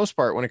the most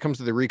part, when it comes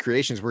to the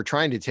recreations, we're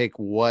trying to take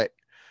what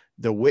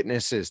the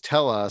witnesses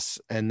tell us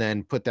and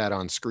then put that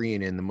on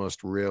screen in the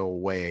most real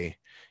way,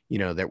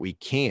 that we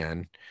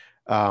can.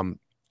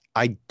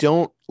 I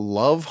don't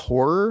love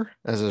horror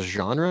as a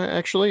genre.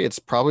 Actually, it's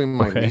probably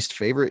my least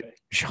favorite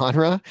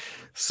genre.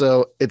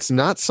 So it's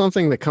not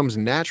something that comes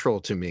natural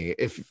to me.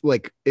 If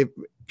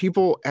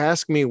people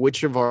ask me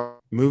which of our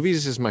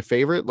movies is my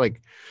favorite,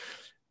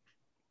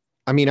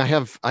 I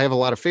have a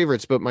lot of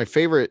favorites, but my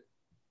favorite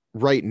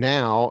right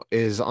now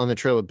is On the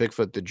Trail of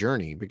Bigfoot, The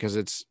Journey, because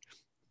it's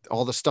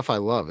all the stuff I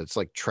love. It's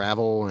like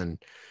travel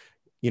and,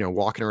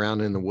 walking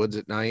around in the woods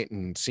at night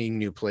and seeing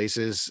new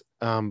places.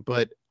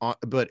 But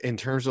in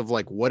terms of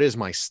what is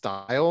my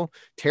style,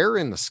 Terror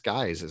in the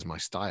Skies is my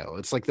style.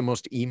 It's like the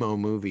most emo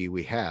movie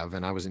we have.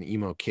 And I was an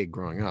emo kid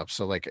growing up.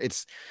 So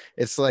it's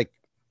like,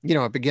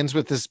 it begins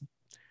with this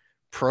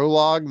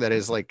prologue that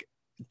is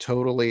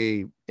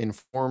totally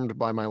informed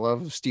by my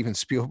love of Steven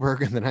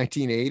Spielberg in the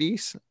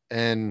 1980s.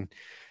 And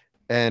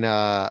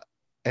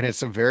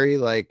it's a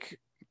very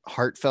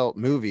heartfelt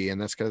movie. And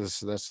that's because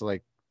that's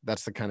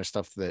the kind of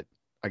stuff that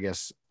I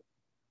guess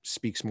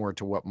speaks more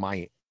to what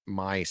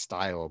my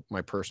style,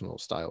 my personal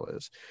style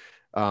is.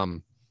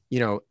 When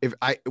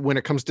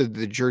it comes to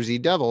the Jersey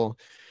Devil,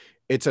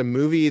 it's a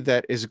movie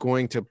that is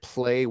going to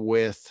play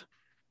with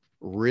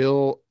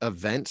real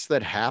events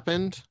that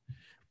happened,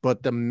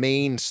 but the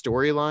main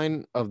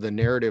storyline of the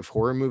narrative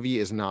horror movie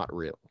is not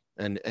real.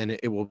 And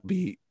it will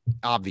be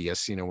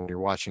obvious, when you're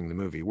watching the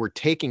movie. We're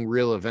taking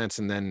real events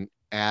and then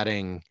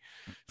adding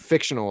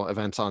fictional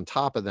events on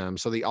top of them.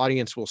 So the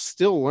audience will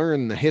still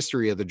learn the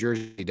history of the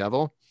Jersey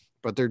Devil,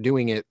 but they're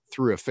doing it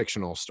through a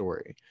fictional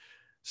story.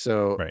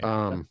 So,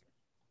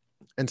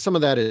 and some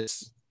of that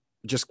is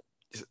just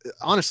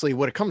honestly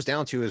what it comes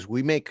down to is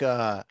we make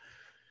the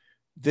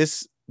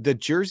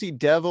Jersey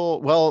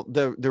Devil. Well,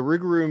 the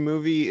Rougarou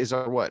movie is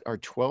our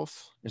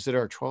 12th? Is it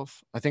our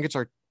 12th? I think it's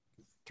our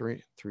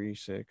 3,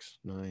 6,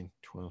 9,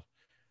 12.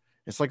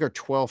 It's like our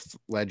 12th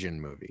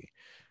Legend movie.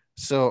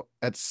 So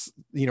that's,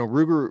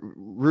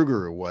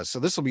 Rougarou was, so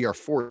this will be our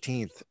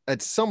 14th.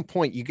 At some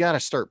point, you got to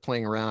start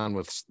playing around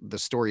with the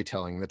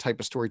storytelling, the type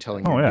of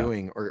storytelling you're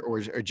doing, or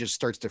it just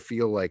starts to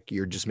feel like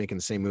you're just making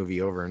the same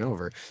movie over and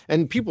over.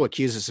 And people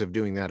accuse us of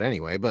doing that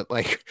anyway, but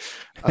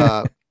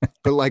a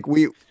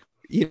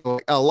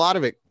lot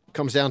of it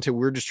comes down to,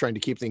 we're just trying to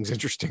keep things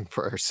interesting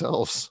for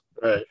ourselves.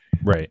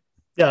 Right.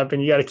 Yeah,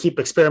 you got to keep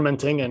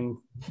experimenting, and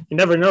you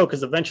never know,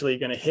 because eventually you're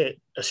going to hit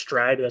a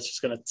stride that's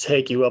just going to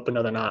take you up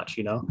another notch,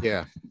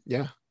 Yeah.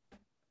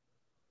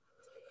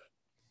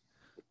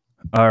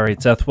 All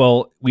right, Seth.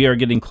 Well, we are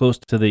getting close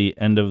to the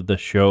end of the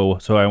show,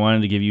 so I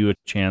wanted to give you a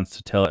chance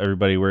to tell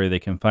everybody where they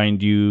can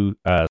find you.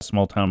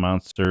 Small Town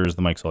Monsters,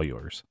 the mic's all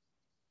yours.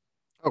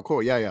 Oh,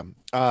 cool. Yeah.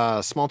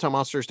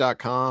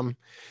 Smalltownmonsters.com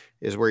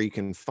is where you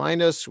can find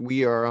us.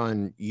 We are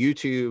on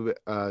YouTube.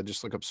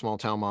 Just look up Small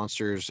Town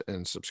Monsters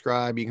and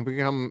subscribe. You can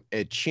become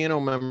a channel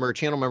member.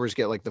 Channel members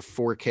get the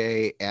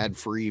 4K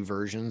ad-free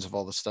versions of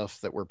all the stuff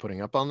that we're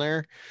putting up on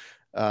there.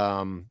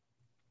 And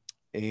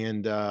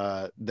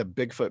the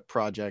Bigfoot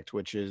Project,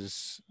 which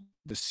is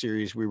the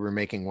series we were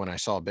making when I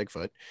saw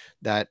Bigfoot,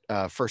 that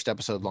first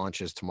episode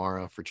launches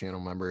tomorrow for channel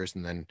members,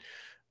 and then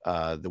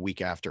the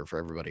week after for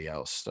everybody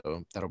else.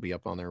 So that'll be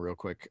up on there real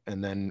quick.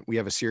 And then we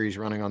have a series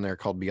running on there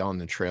called Beyond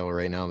the Trail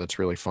right now that's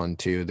really fun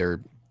too.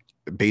 They're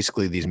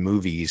basically these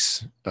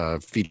movies,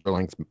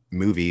 feature-length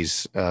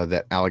movies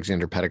that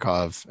Alexander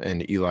Pedikov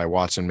and Eli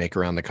Watson make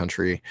around the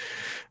country.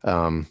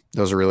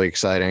 Those are really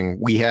exciting.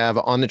 We have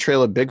On the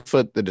Trail of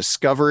Bigfoot, The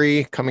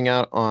Discovery, coming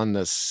out on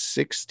the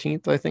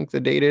 16th, I think the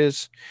date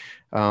is.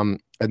 And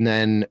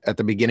then at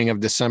the beginning of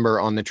December,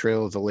 On the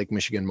Trail of the Lake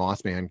Michigan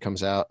Mothman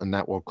comes out, and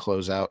that will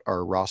close out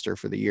our roster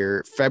for the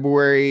year.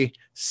 February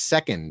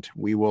 2nd,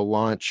 we will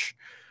launch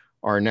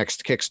our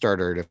next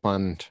Kickstarter to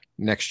fund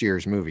next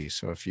year's movie.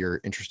 So if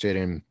you're interested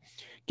in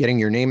getting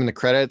your name in the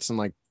credits and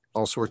like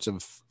all sorts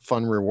of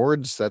fun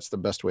rewards, that's the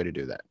best way to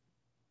do that.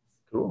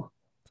 Cool.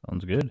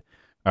 Sounds good.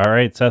 All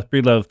right, Seth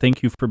Breedlove,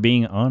 thank you for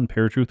being on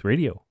Paratruth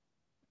Radio.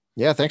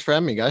 Yeah, thanks for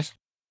having me, guys.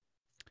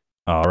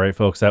 All right,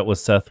 folks, that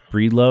was Seth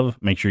Breedlove.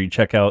 Make sure you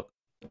check out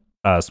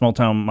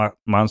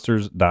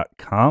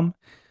smalltownmonsters.com.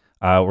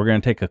 We're going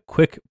to take a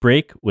quick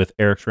break with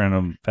Eric's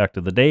Random Fact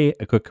of the Day,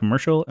 a quick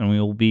commercial, and we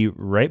will be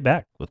right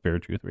back with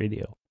Paratruth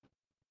Radio.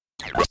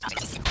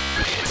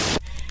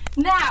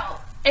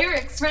 Now,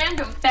 Eric's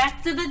Random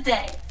Fact of the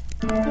Day.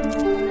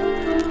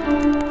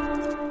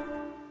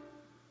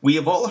 We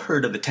have all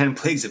heard of the 10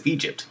 plagues of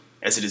Egypt,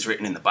 as it is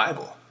written in the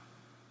Bible.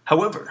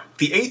 However,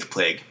 the 8th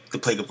plague, the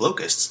plague of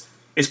locusts,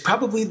 is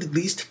probably the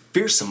least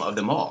fearsome of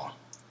them all,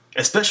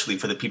 especially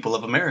for the people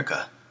of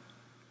America.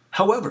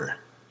 However,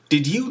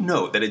 did you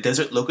know that a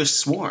desert locust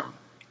swarm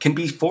can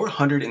be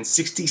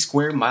 460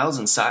 square miles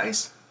in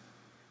size?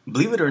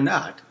 Believe it or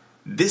not,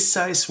 this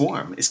size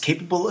swarm is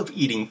capable of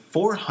eating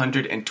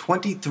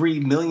 423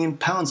 million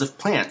pounds of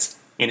plants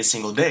in a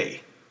single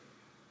day,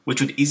 which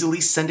would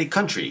easily send a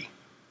country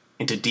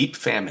into deep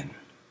famine.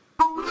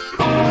 This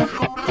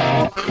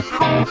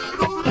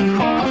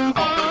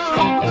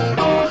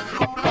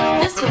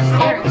was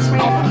Eric's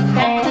Random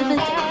Fact of the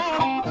Day.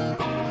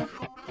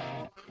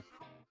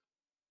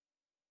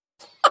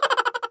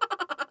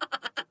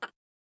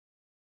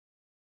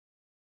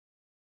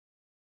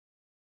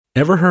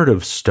 Ever heard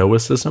of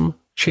Stoicism?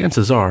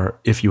 Chances are,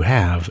 if you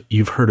have,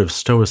 you've heard of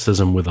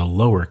Stoicism with a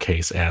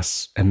lowercase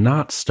s and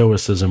not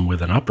Stoicism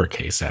with an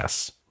uppercase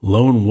S.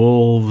 Lone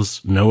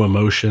wolves, no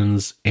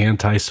emotions,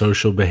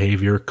 antisocial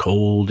behavior,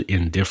 cold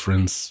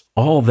indifference.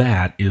 All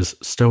that is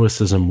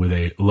Stoicism with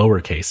a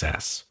lowercase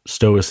s.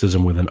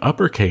 Stoicism with an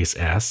uppercase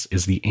S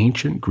is the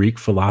ancient Greek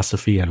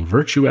philosophy and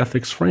virtue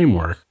ethics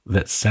framework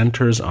that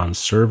centers on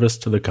service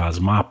to the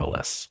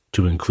cosmopolis,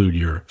 to include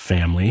your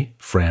family,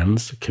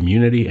 friends,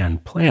 community,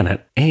 and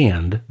planet,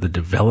 and the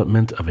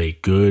development of a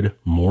good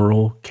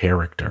moral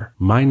character.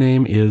 My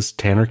name is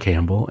Tanner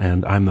Campbell,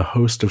 and I'm the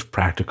host of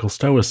Practical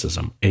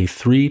Stoicism, a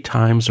 3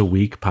 times a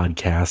week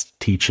podcast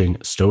teaching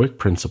Stoic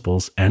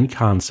principles and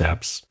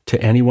concepts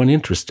to anyone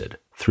interested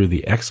through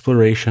the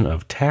exploration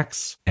of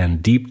texts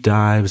and deep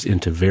dives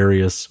into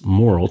various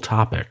moral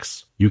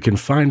topics. You can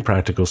find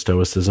Practical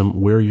Stoicism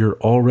where you're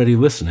already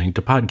listening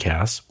to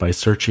podcasts by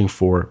searching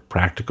for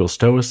Practical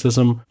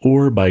Stoicism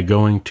or by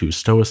going to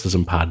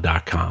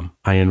stoicismpod.com.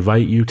 I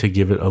invite you to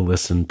give it a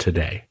listen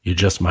today. You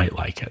just might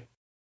like it.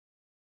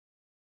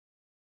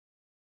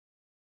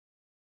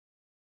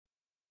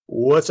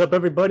 What's up,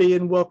 everybody,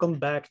 and welcome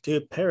back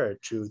to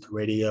Paratruth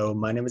Radio.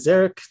 My name is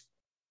Eric.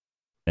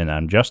 And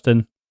I'm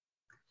Justin.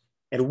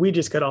 And we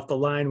just got off the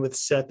line with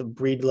Seth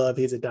Breedlove.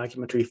 He's a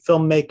documentary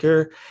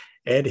filmmaker,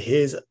 and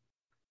his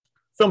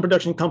film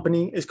production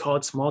company is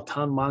called Small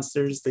Town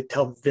Monsters. They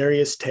tell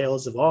various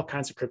tales of all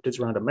kinds of cryptids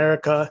around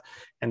America.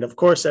 And of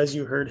course, as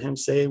you heard him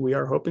say, we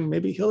are hoping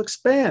maybe he'll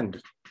expand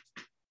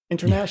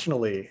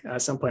internationally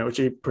at some point, which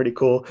would be pretty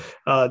cool.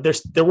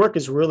 Their work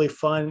is really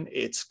fun.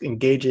 It's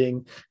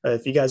engaging.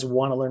 If you guys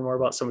want to learn more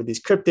about some of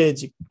these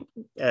cryptids,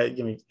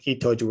 he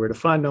told you where to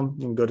find them.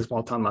 You can go to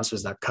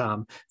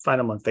smalltownmonsters.com, find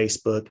them on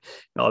Facebook,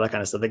 and all that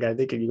kind of stuff. You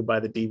can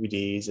buy the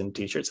DVDs and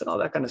t-shirts and all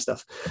that kind of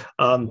stuff.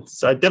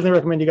 So I definitely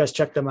recommend you guys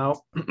check them out.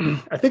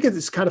 I think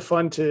it's kind of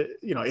fun to,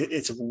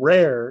 it's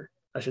rare,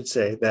 I should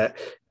say, that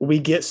we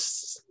get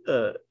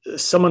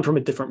someone from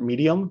a different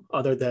medium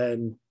other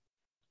than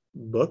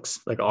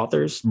books, like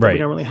authors that we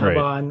normally have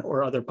on,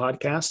 or other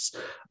podcasts.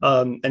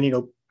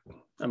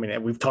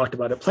 We've talked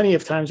about it plenty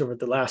of times over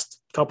the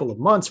last couple of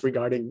months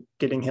regarding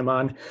getting him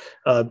on,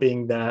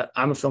 being that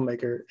I'm a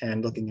filmmaker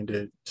and looking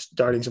into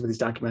starting some of these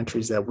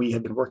documentaries that we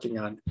have been working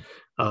on.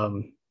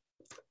 I'm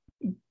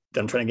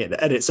trying to get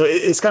into edit. So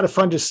it's kind of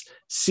fun just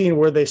seeing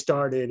where they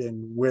started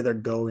and where they're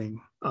going.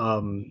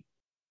 And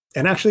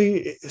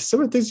actually,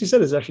 some of the things you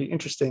said is actually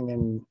interesting,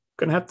 and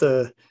going to have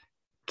to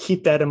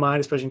keep that in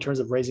mind, especially in terms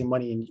of raising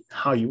money and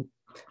how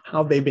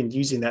they've been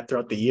using that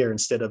throughout the year,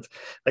 instead of,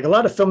 like, a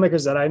lot of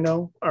filmmakers that I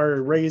know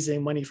are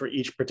raising money for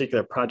each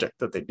particular project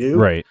that they do,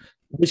 right?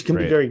 Which can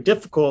be very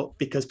difficult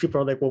because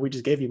people are like, well, we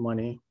just gave you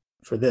money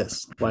for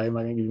this. Why am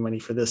I going to give you money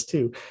for this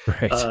too?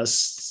 Right.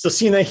 So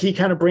seeing that he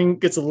kind of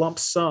gets a lump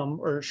sum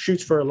or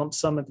shoots for a lump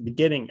sum at the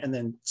beginning and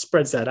then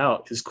spreads that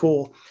out is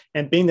cool.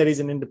 And being that he's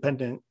an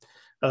independent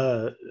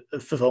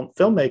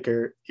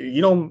filmmaker,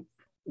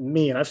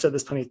 me, and I've said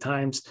this plenty of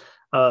times,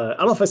 I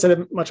don't know if I said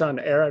it much on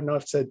air. I know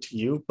I've said to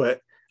you, but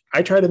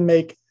I try to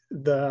make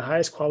the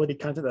highest quality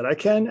content that I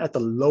can at the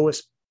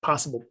lowest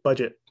possible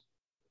budget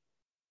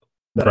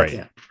that Right. I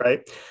can't,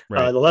 right?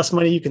 Right. The less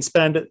money you can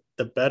spend,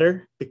 the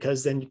better,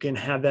 because then you can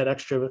have that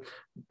extra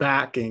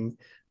backing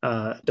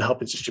to help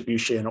with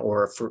distribution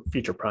or for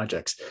future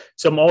projects.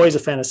 So I'm always a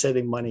fan of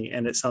saving money,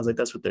 and it sounds like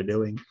that's what they're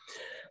doing.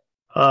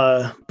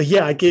 But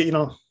yeah, I get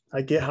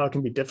how it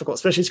can be difficult,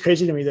 especially it's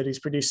crazy to me that he's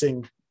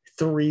producing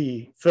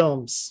 3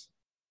 films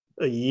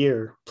a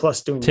year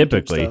plus doing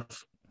Typically. YouTube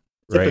stuff.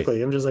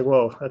 Typically, I'm just like,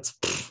 whoa, that's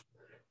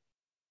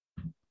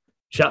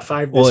shot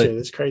 5 this Well, year.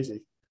 That's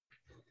crazy.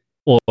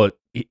 Well,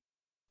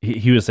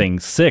 he was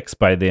saying 6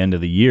 by the end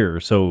of the year.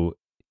 So,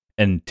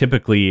 and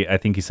typically, I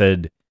think he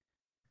said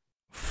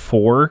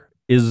 4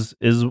 is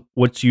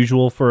what's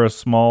usual for a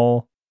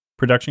small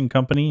production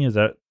company. Does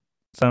that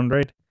sound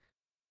right?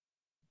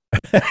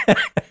 I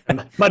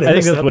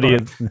think that's what he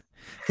is.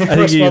 I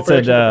think he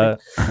said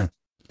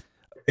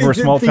for a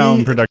small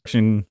town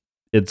production,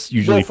 it's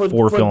usually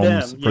 4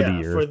 films for the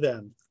year. For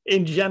them,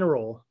 in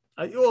general,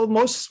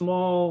 most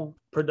small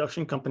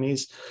production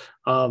companies,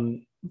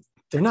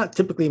 they're not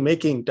typically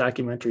making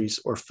documentaries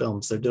or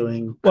films. They're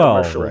doing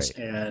commercials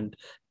and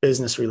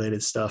business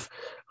related stuff.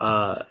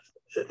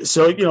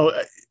 So,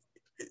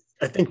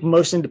 I think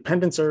most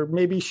independents are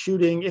maybe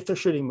shooting, if they're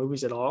shooting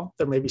movies at all,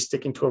 they're maybe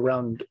sticking to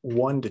around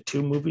 1 to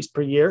 2 movies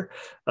per year.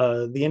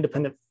 The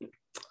independent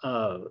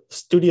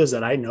studios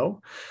that I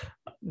know,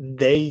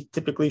 they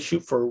typically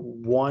shoot for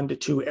 1 to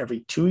 2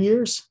 every 2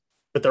 years,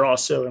 but they're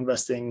also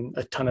investing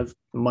a ton of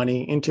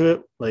money into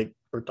it. Like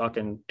we're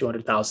talking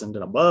 200,000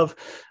 and above.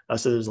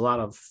 So there's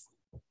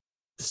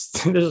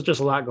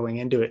just a lot going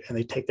into it, and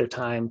they take their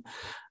time.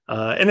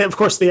 And then, of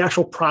course, the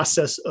actual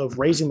process of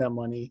raising that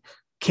money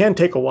can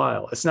take a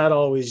while. It's not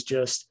always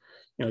just,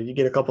 you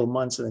get a couple of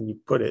months and then you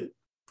put it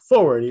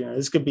forward.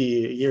 This could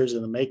be years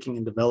in the making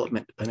and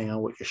development, depending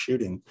on what you're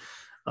shooting.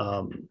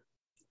 But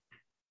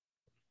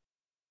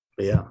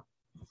yeah.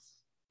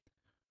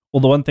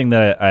 Well, the one thing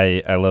that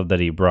I love that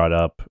he brought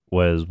up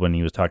was when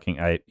he was talking,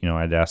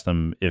 I'd asked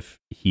him if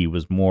he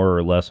was more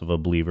or less of a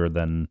believer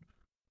than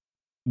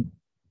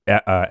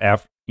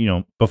after,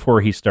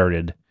 before he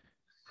started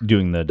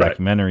doing the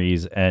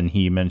documentaries, and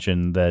he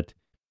mentioned that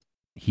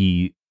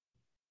he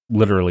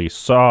literally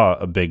saw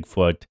a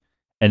Bigfoot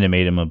and it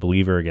made him a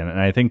believer again. And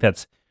I think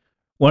that's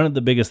one of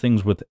the biggest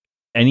things with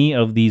any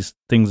of these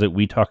things that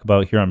we talk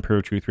about here on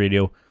Pure Truth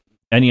Radio,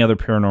 any other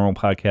paranormal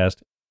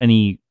podcast,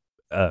 any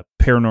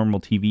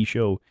paranormal TV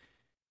show.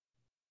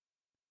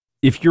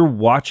 If you're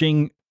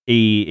watching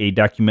a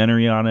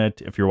documentary on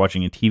it, if you're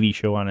watching a TV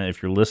show on it,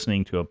 if you're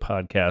listening to a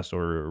podcast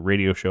or a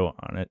radio show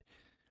on it,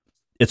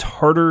 it's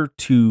harder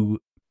to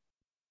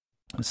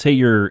say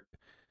you're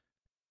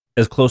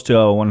as close to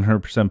a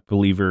 100%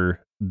 believer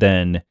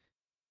than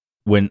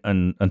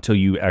until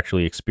you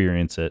actually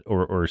experience it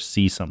or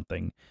see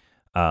something.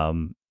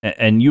 And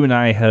you and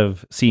I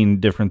have seen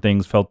different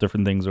things, felt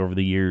different things over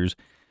the years.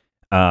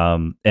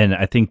 And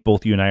I think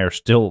both you and I are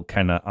still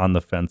kind of on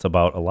the fence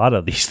about a lot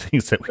of these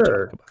things that we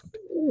talk about.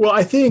 Well,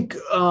 I think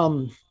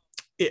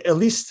at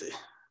least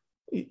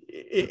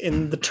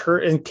in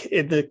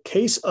the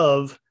case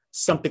of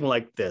something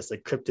like this,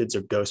 like cryptids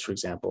or ghosts, for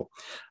example,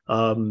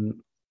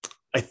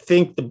 I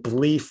think the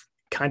belief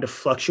kind of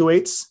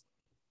fluctuates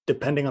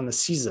depending on the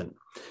season.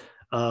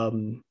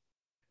 And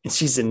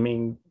season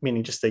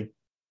meaning just a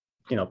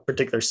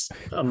particular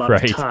amount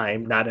of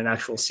time, not an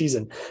actual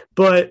season.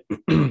 But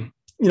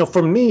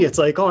for me, it's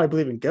like, I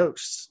believe in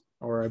ghosts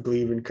or I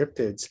believe in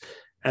cryptids,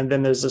 and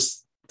then there's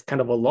this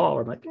kind of a law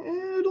where I'm like,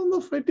 I don't know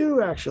if I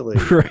do actually.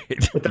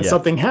 Right. But then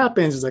something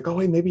happens, it's like,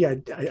 wait, maybe I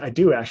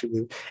do actually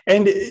believe.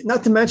 And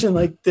not to mention,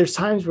 like, there's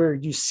times where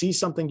you see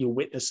something, you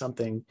witness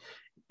something,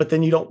 but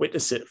then you don't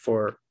witness it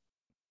for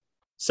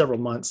several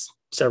months,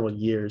 several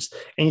years,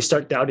 and you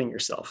start doubting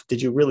yourself.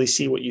 Did you really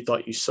see what you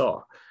thought you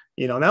saw?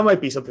 And that might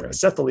be something that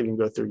Seth will even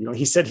go through.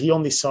 He said he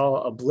only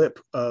saw a blip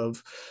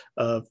of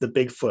the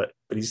Bigfoot,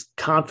 but he's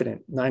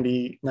confident,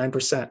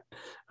 99%,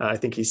 I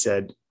think he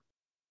said.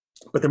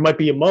 But there might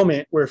be a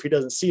moment where if he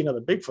doesn't see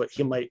another Bigfoot,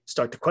 he might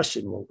start to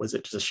question, well, was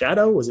it just a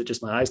shadow? Was it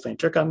just my eyes playing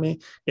trick on me?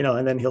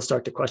 And then he'll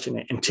start to question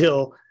it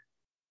until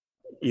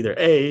either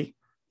A,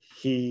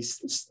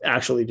 he's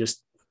actually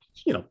just,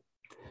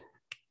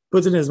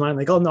 puts it in his mind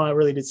like, oh, no, I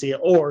really did see it.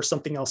 Or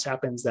something else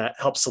happens that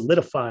helps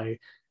solidify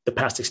the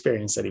past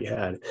experience that he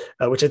had,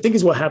 which I think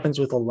is what happens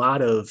with a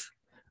lot of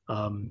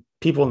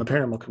people in the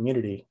paranormal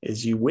community.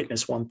 Is you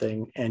witness one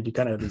thing and you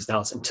kind of have these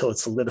doubts until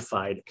it's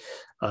solidified.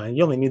 And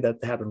you only need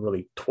that to happen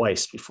really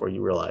twice before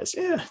you realize,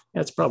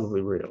 that's probably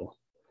real.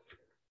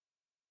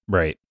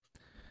 Right.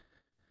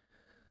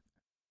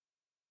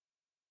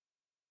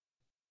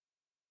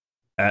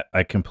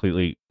 I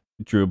completely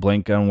drew a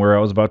blank on where I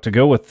was about to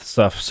go with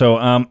stuff.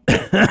 So,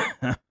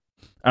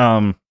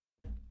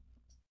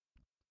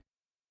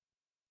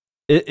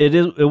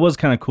 It was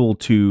kind of cool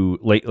to,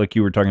 like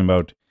you were talking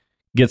about,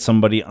 get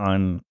somebody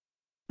on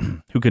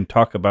who can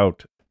talk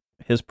about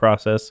his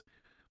process,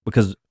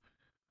 because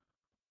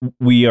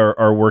we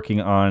are working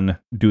on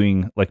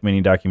doing like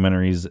mini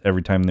documentaries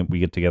every time that we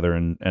get together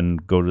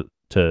and go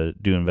to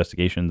do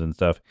investigations and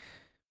stuff.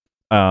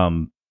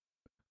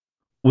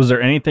 Was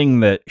there anything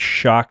that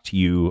shocked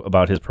you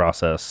about his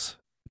process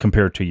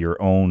compared to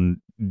your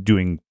own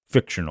doing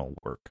fictional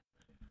work?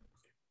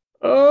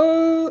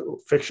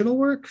 Fictional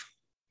work?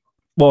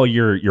 Well,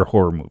 your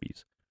horror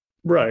movies.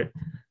 Right.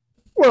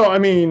 Well, I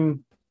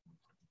mean,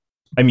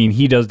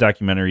 he does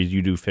documentaries,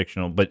 you do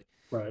fictional, but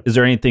right. is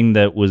there anything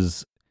that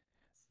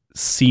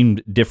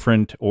seemed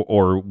different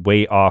or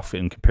way off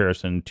in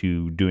comparison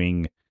to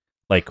doing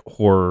like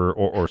horror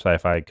or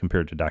sci-fi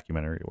compared to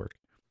documentary work?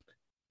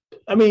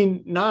 I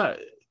mean, not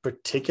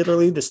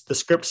particularly. The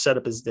script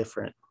setup is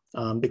different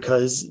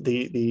because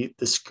the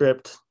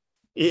script,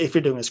 if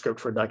you're doing a script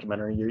for a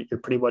documentary, you're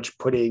pretty much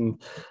putting,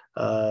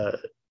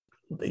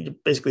 you're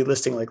basically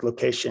listing like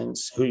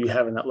locations, who you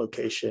have in that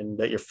location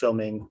that you're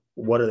filming,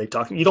 what are they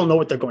talking. You don't know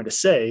what they're going to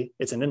say.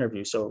 It's an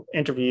interview, so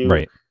interview,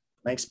 right.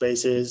 blank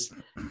spaces,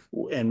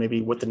 and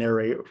maybe what the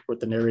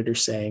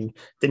narrator's saying.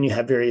 Then you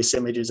have various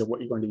images of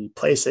what you're going to be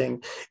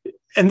placing,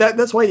 and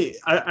that's why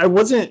I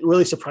wasn't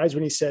really surprised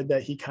when he said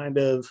that he kind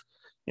of,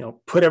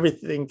 put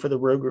everything for the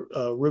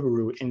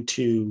Rougarou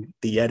into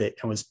the edit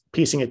and was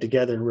piecing it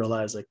together and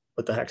realized like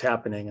what the heck's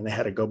happening, and they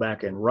had to go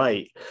back and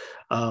write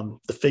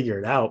to figure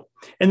it out.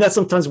 And that's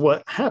sometimes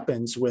what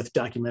happens with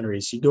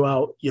documentaries. You go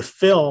out, you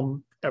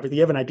film everything,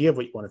 you have an idea of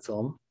what you want to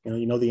film,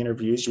 you know the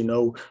interviews, you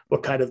know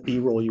what kind of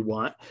B-roll you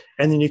want,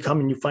 and then you come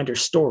and you find your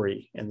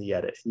story in the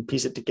edit. You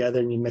piece it together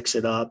and you mix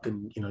it up,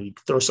 and you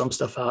throw some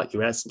stuff out,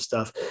 you add some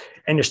stuff,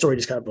 and your story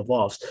just kind of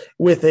evolves.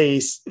 With a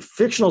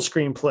fictional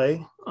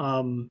screenplay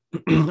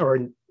or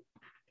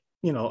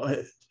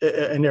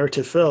a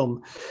narrative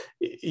film,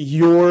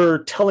 you're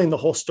telling the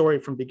whole story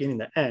from beginning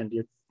to end.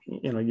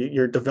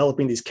 You're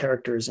developing these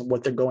characters and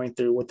what they're going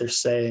through, what they're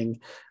saying.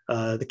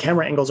 The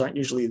camera angles aren't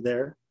usually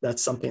there.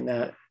 That's something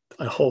that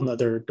a whole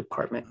nother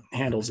department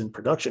handles in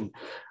production.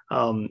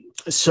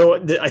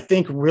 I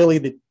think really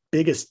the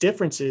biggest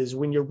difference is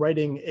when you're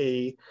writing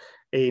a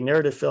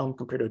narrative film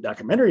compared to a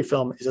documentary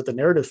film is that the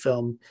narrative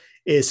film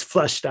is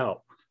fleshed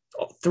out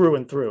through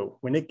and through.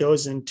 When it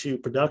goes into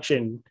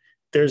production,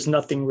 there's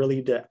nothing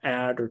really to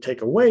add or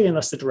take away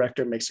unless the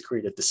director makes a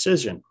creative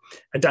decision.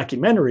 A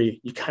documentary,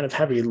 you kind of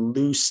have a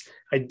loose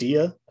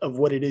idea of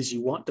what it is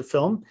you want to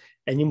film,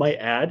 and you might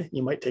add,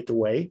 you might take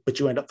away, but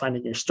you end up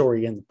finding your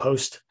story in the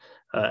post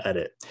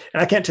edit.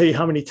 And I can't tell you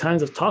how many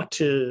times I've talked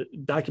to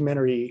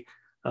documentary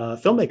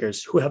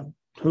filmmakers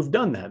who've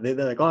done that. They're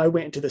like, oh, I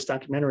went into this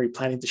documentary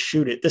planning to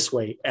shoot it this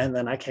way, and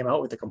then I came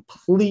out with a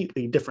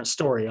completely different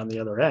story on the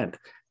other end.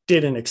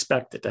 Didn't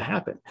expect it to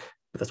happen,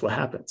 but that's what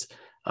happens.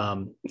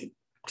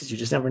 Because you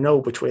just never know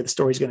which way the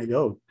story's going to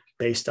go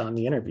based on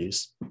the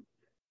interviews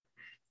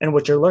and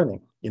what you're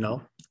learning.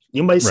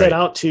 You might set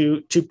out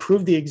to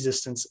prove the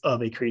existence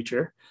of a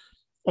creature,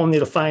 only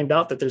to find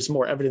out that there's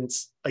more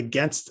evidence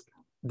against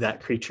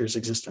that creature's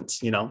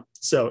existence.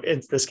 So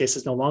in this case,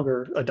 it's no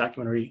longer a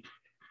documentary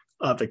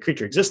of a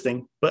creature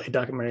existing, but a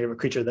documentary of a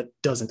creature that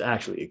doesn't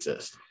actually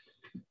exist.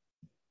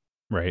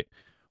 Right.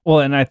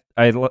 Well, and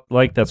I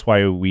like that's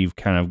why we've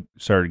kind of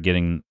started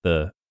getting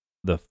the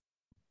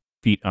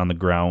feet on the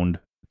ground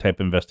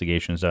type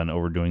investigations done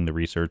over doing the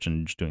research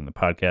and just doing the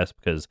podcast,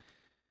 because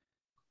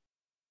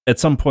at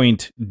some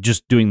point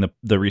just doing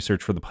the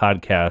research for the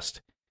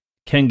podcast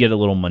can get a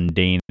little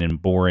mundane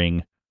and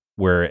boring,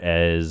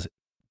 whereas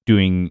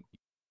we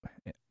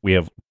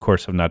have of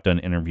course have not done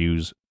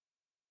interviews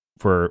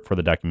for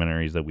the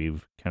documentaries that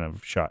we've kind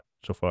of shot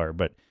so far,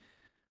 but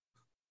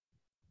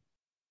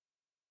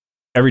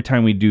every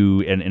time we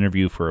do an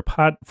interview for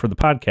the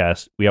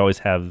podcast, we always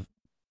have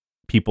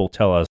people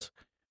tell us,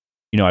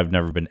 I've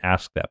never been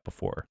asked that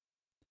before.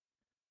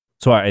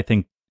 So I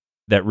think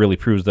that really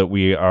proves that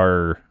we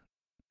are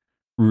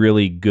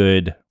really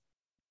good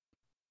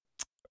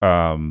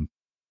forward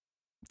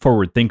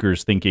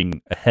thinkers,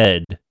 thinking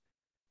ahead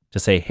to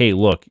say, hey,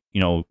 look,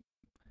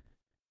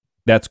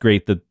 that's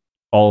great that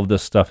all of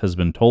this stuff has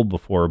been told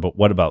before, but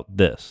what about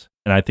this?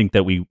 And I think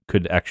that we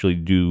could actually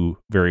do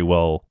very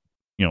well,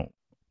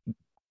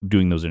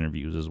 doing those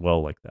interviews as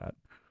well like that.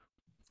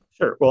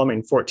 Sure. Well,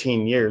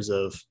 14 years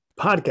of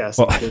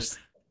podcasting,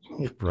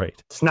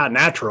 right. It's not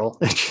natural.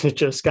 It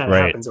just kind of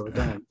happens over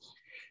time.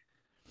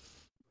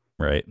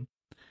 Right.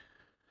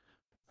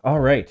 All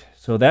right.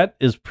 So that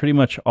is pretty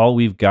much all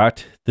we've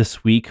got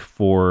this week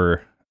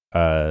for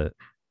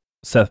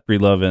Seth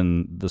Breedlove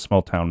and the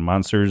Small Town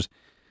Monsters.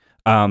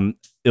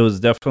 It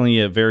was definitely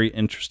a very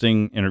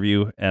interesting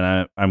interview,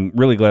 and I'm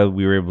really glad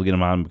we were able to get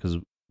him on, because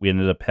we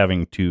ended up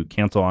having to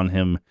cancel on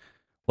him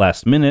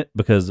last minute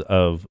because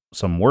of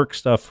some work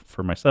stuff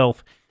for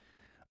myself.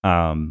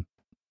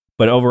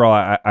 But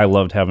overall, I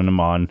loved having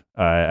him on.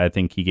 I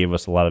think he gave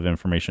us a lot of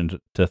information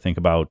to think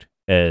about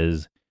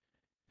as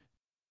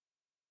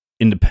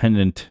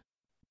independent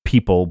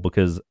people,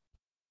 because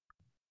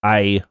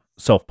I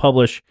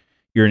self-publish,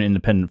 you're an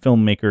independent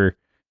filmmaker.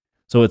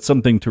 So it's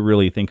something to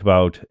really think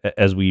about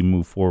as we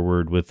move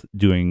forward with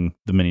doing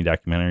the mini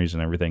documentaries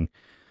and everything.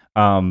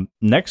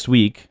 Next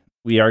week,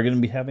 we are going to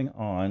be having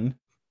on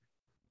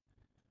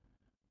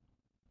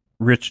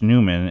Rich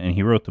Newman, and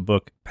he wrote the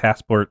book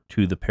Passport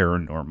to the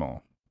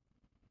Paranormal.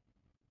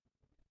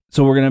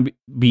 So we're going to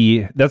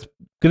be that's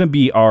going to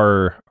be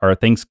our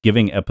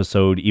Thanksgiving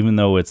episode, even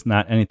though it's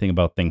not anything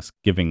about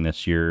Thanksgiving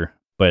this year.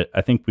 But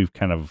I think we've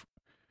kind of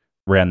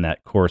ran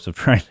that course of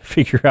trying to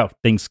figure out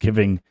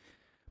Thanksgiving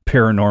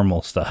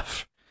paranormal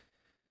stuff.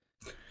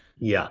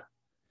 Yeah,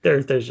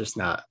 there's just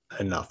not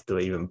enough to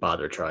even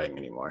bother trying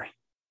anymore.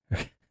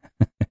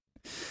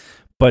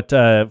 But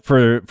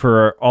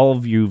for all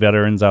of you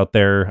veterans out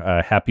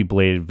there, happy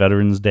belated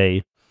Veterans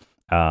Day.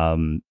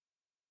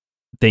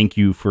 Thank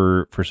you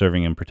for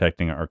serving and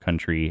protecting our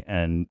country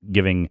and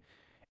giving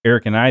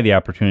Eric and I the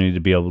opportunity to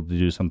be able to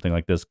do something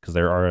like this, because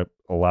there are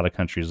a lot of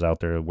countries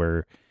out there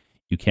where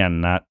you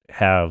cannot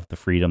have the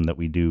freedom that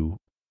we do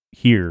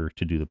here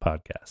to do the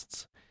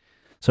podcasts.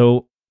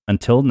 So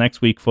until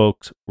next week,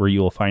 folks, where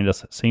you will find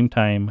us same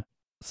time,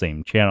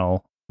 same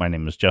channel. My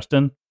name is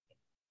Justin.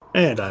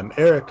 And I'm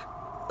Eric.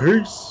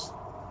 Peace.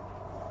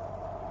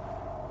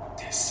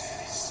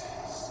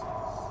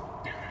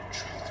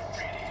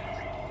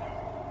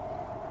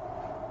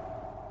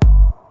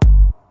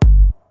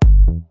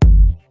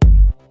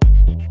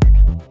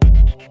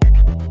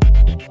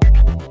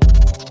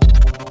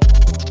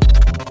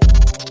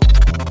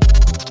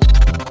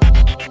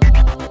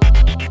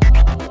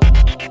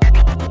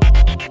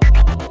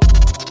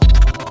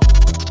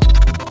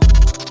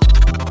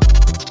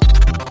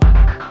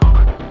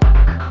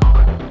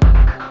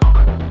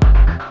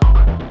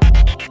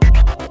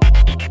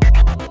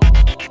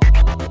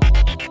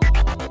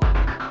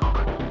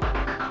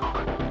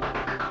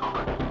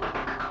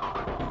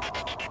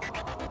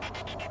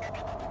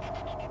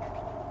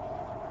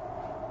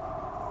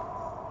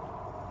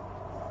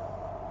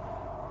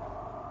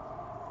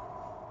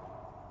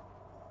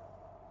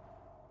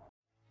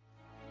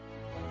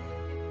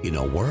 In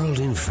a world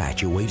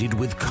infatuated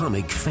with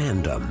comic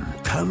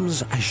fandom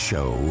comes a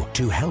show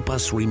to help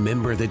us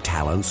remember the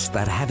talents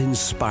that have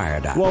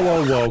inspired us.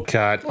 Whoa,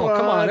 cut. Oh,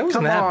 come on. It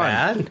wasn't that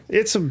bad.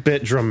 It's a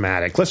bit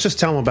dramatic. Let's just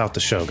tell them about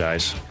the show,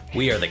 guys.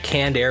 We are the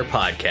Canned Air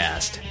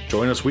Podcast.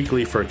 Join us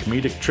weekly for a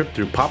comedic trip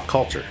through pop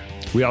culture.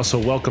 We also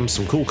welcome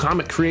some cool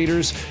comic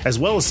creators, as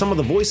well as some of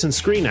the voice and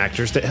screen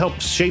actors that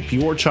helped shape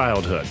your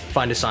childhood.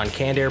 Find us on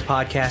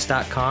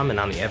cannedairpodcast.com and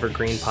on the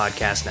Evergreen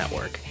Podcast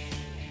Network.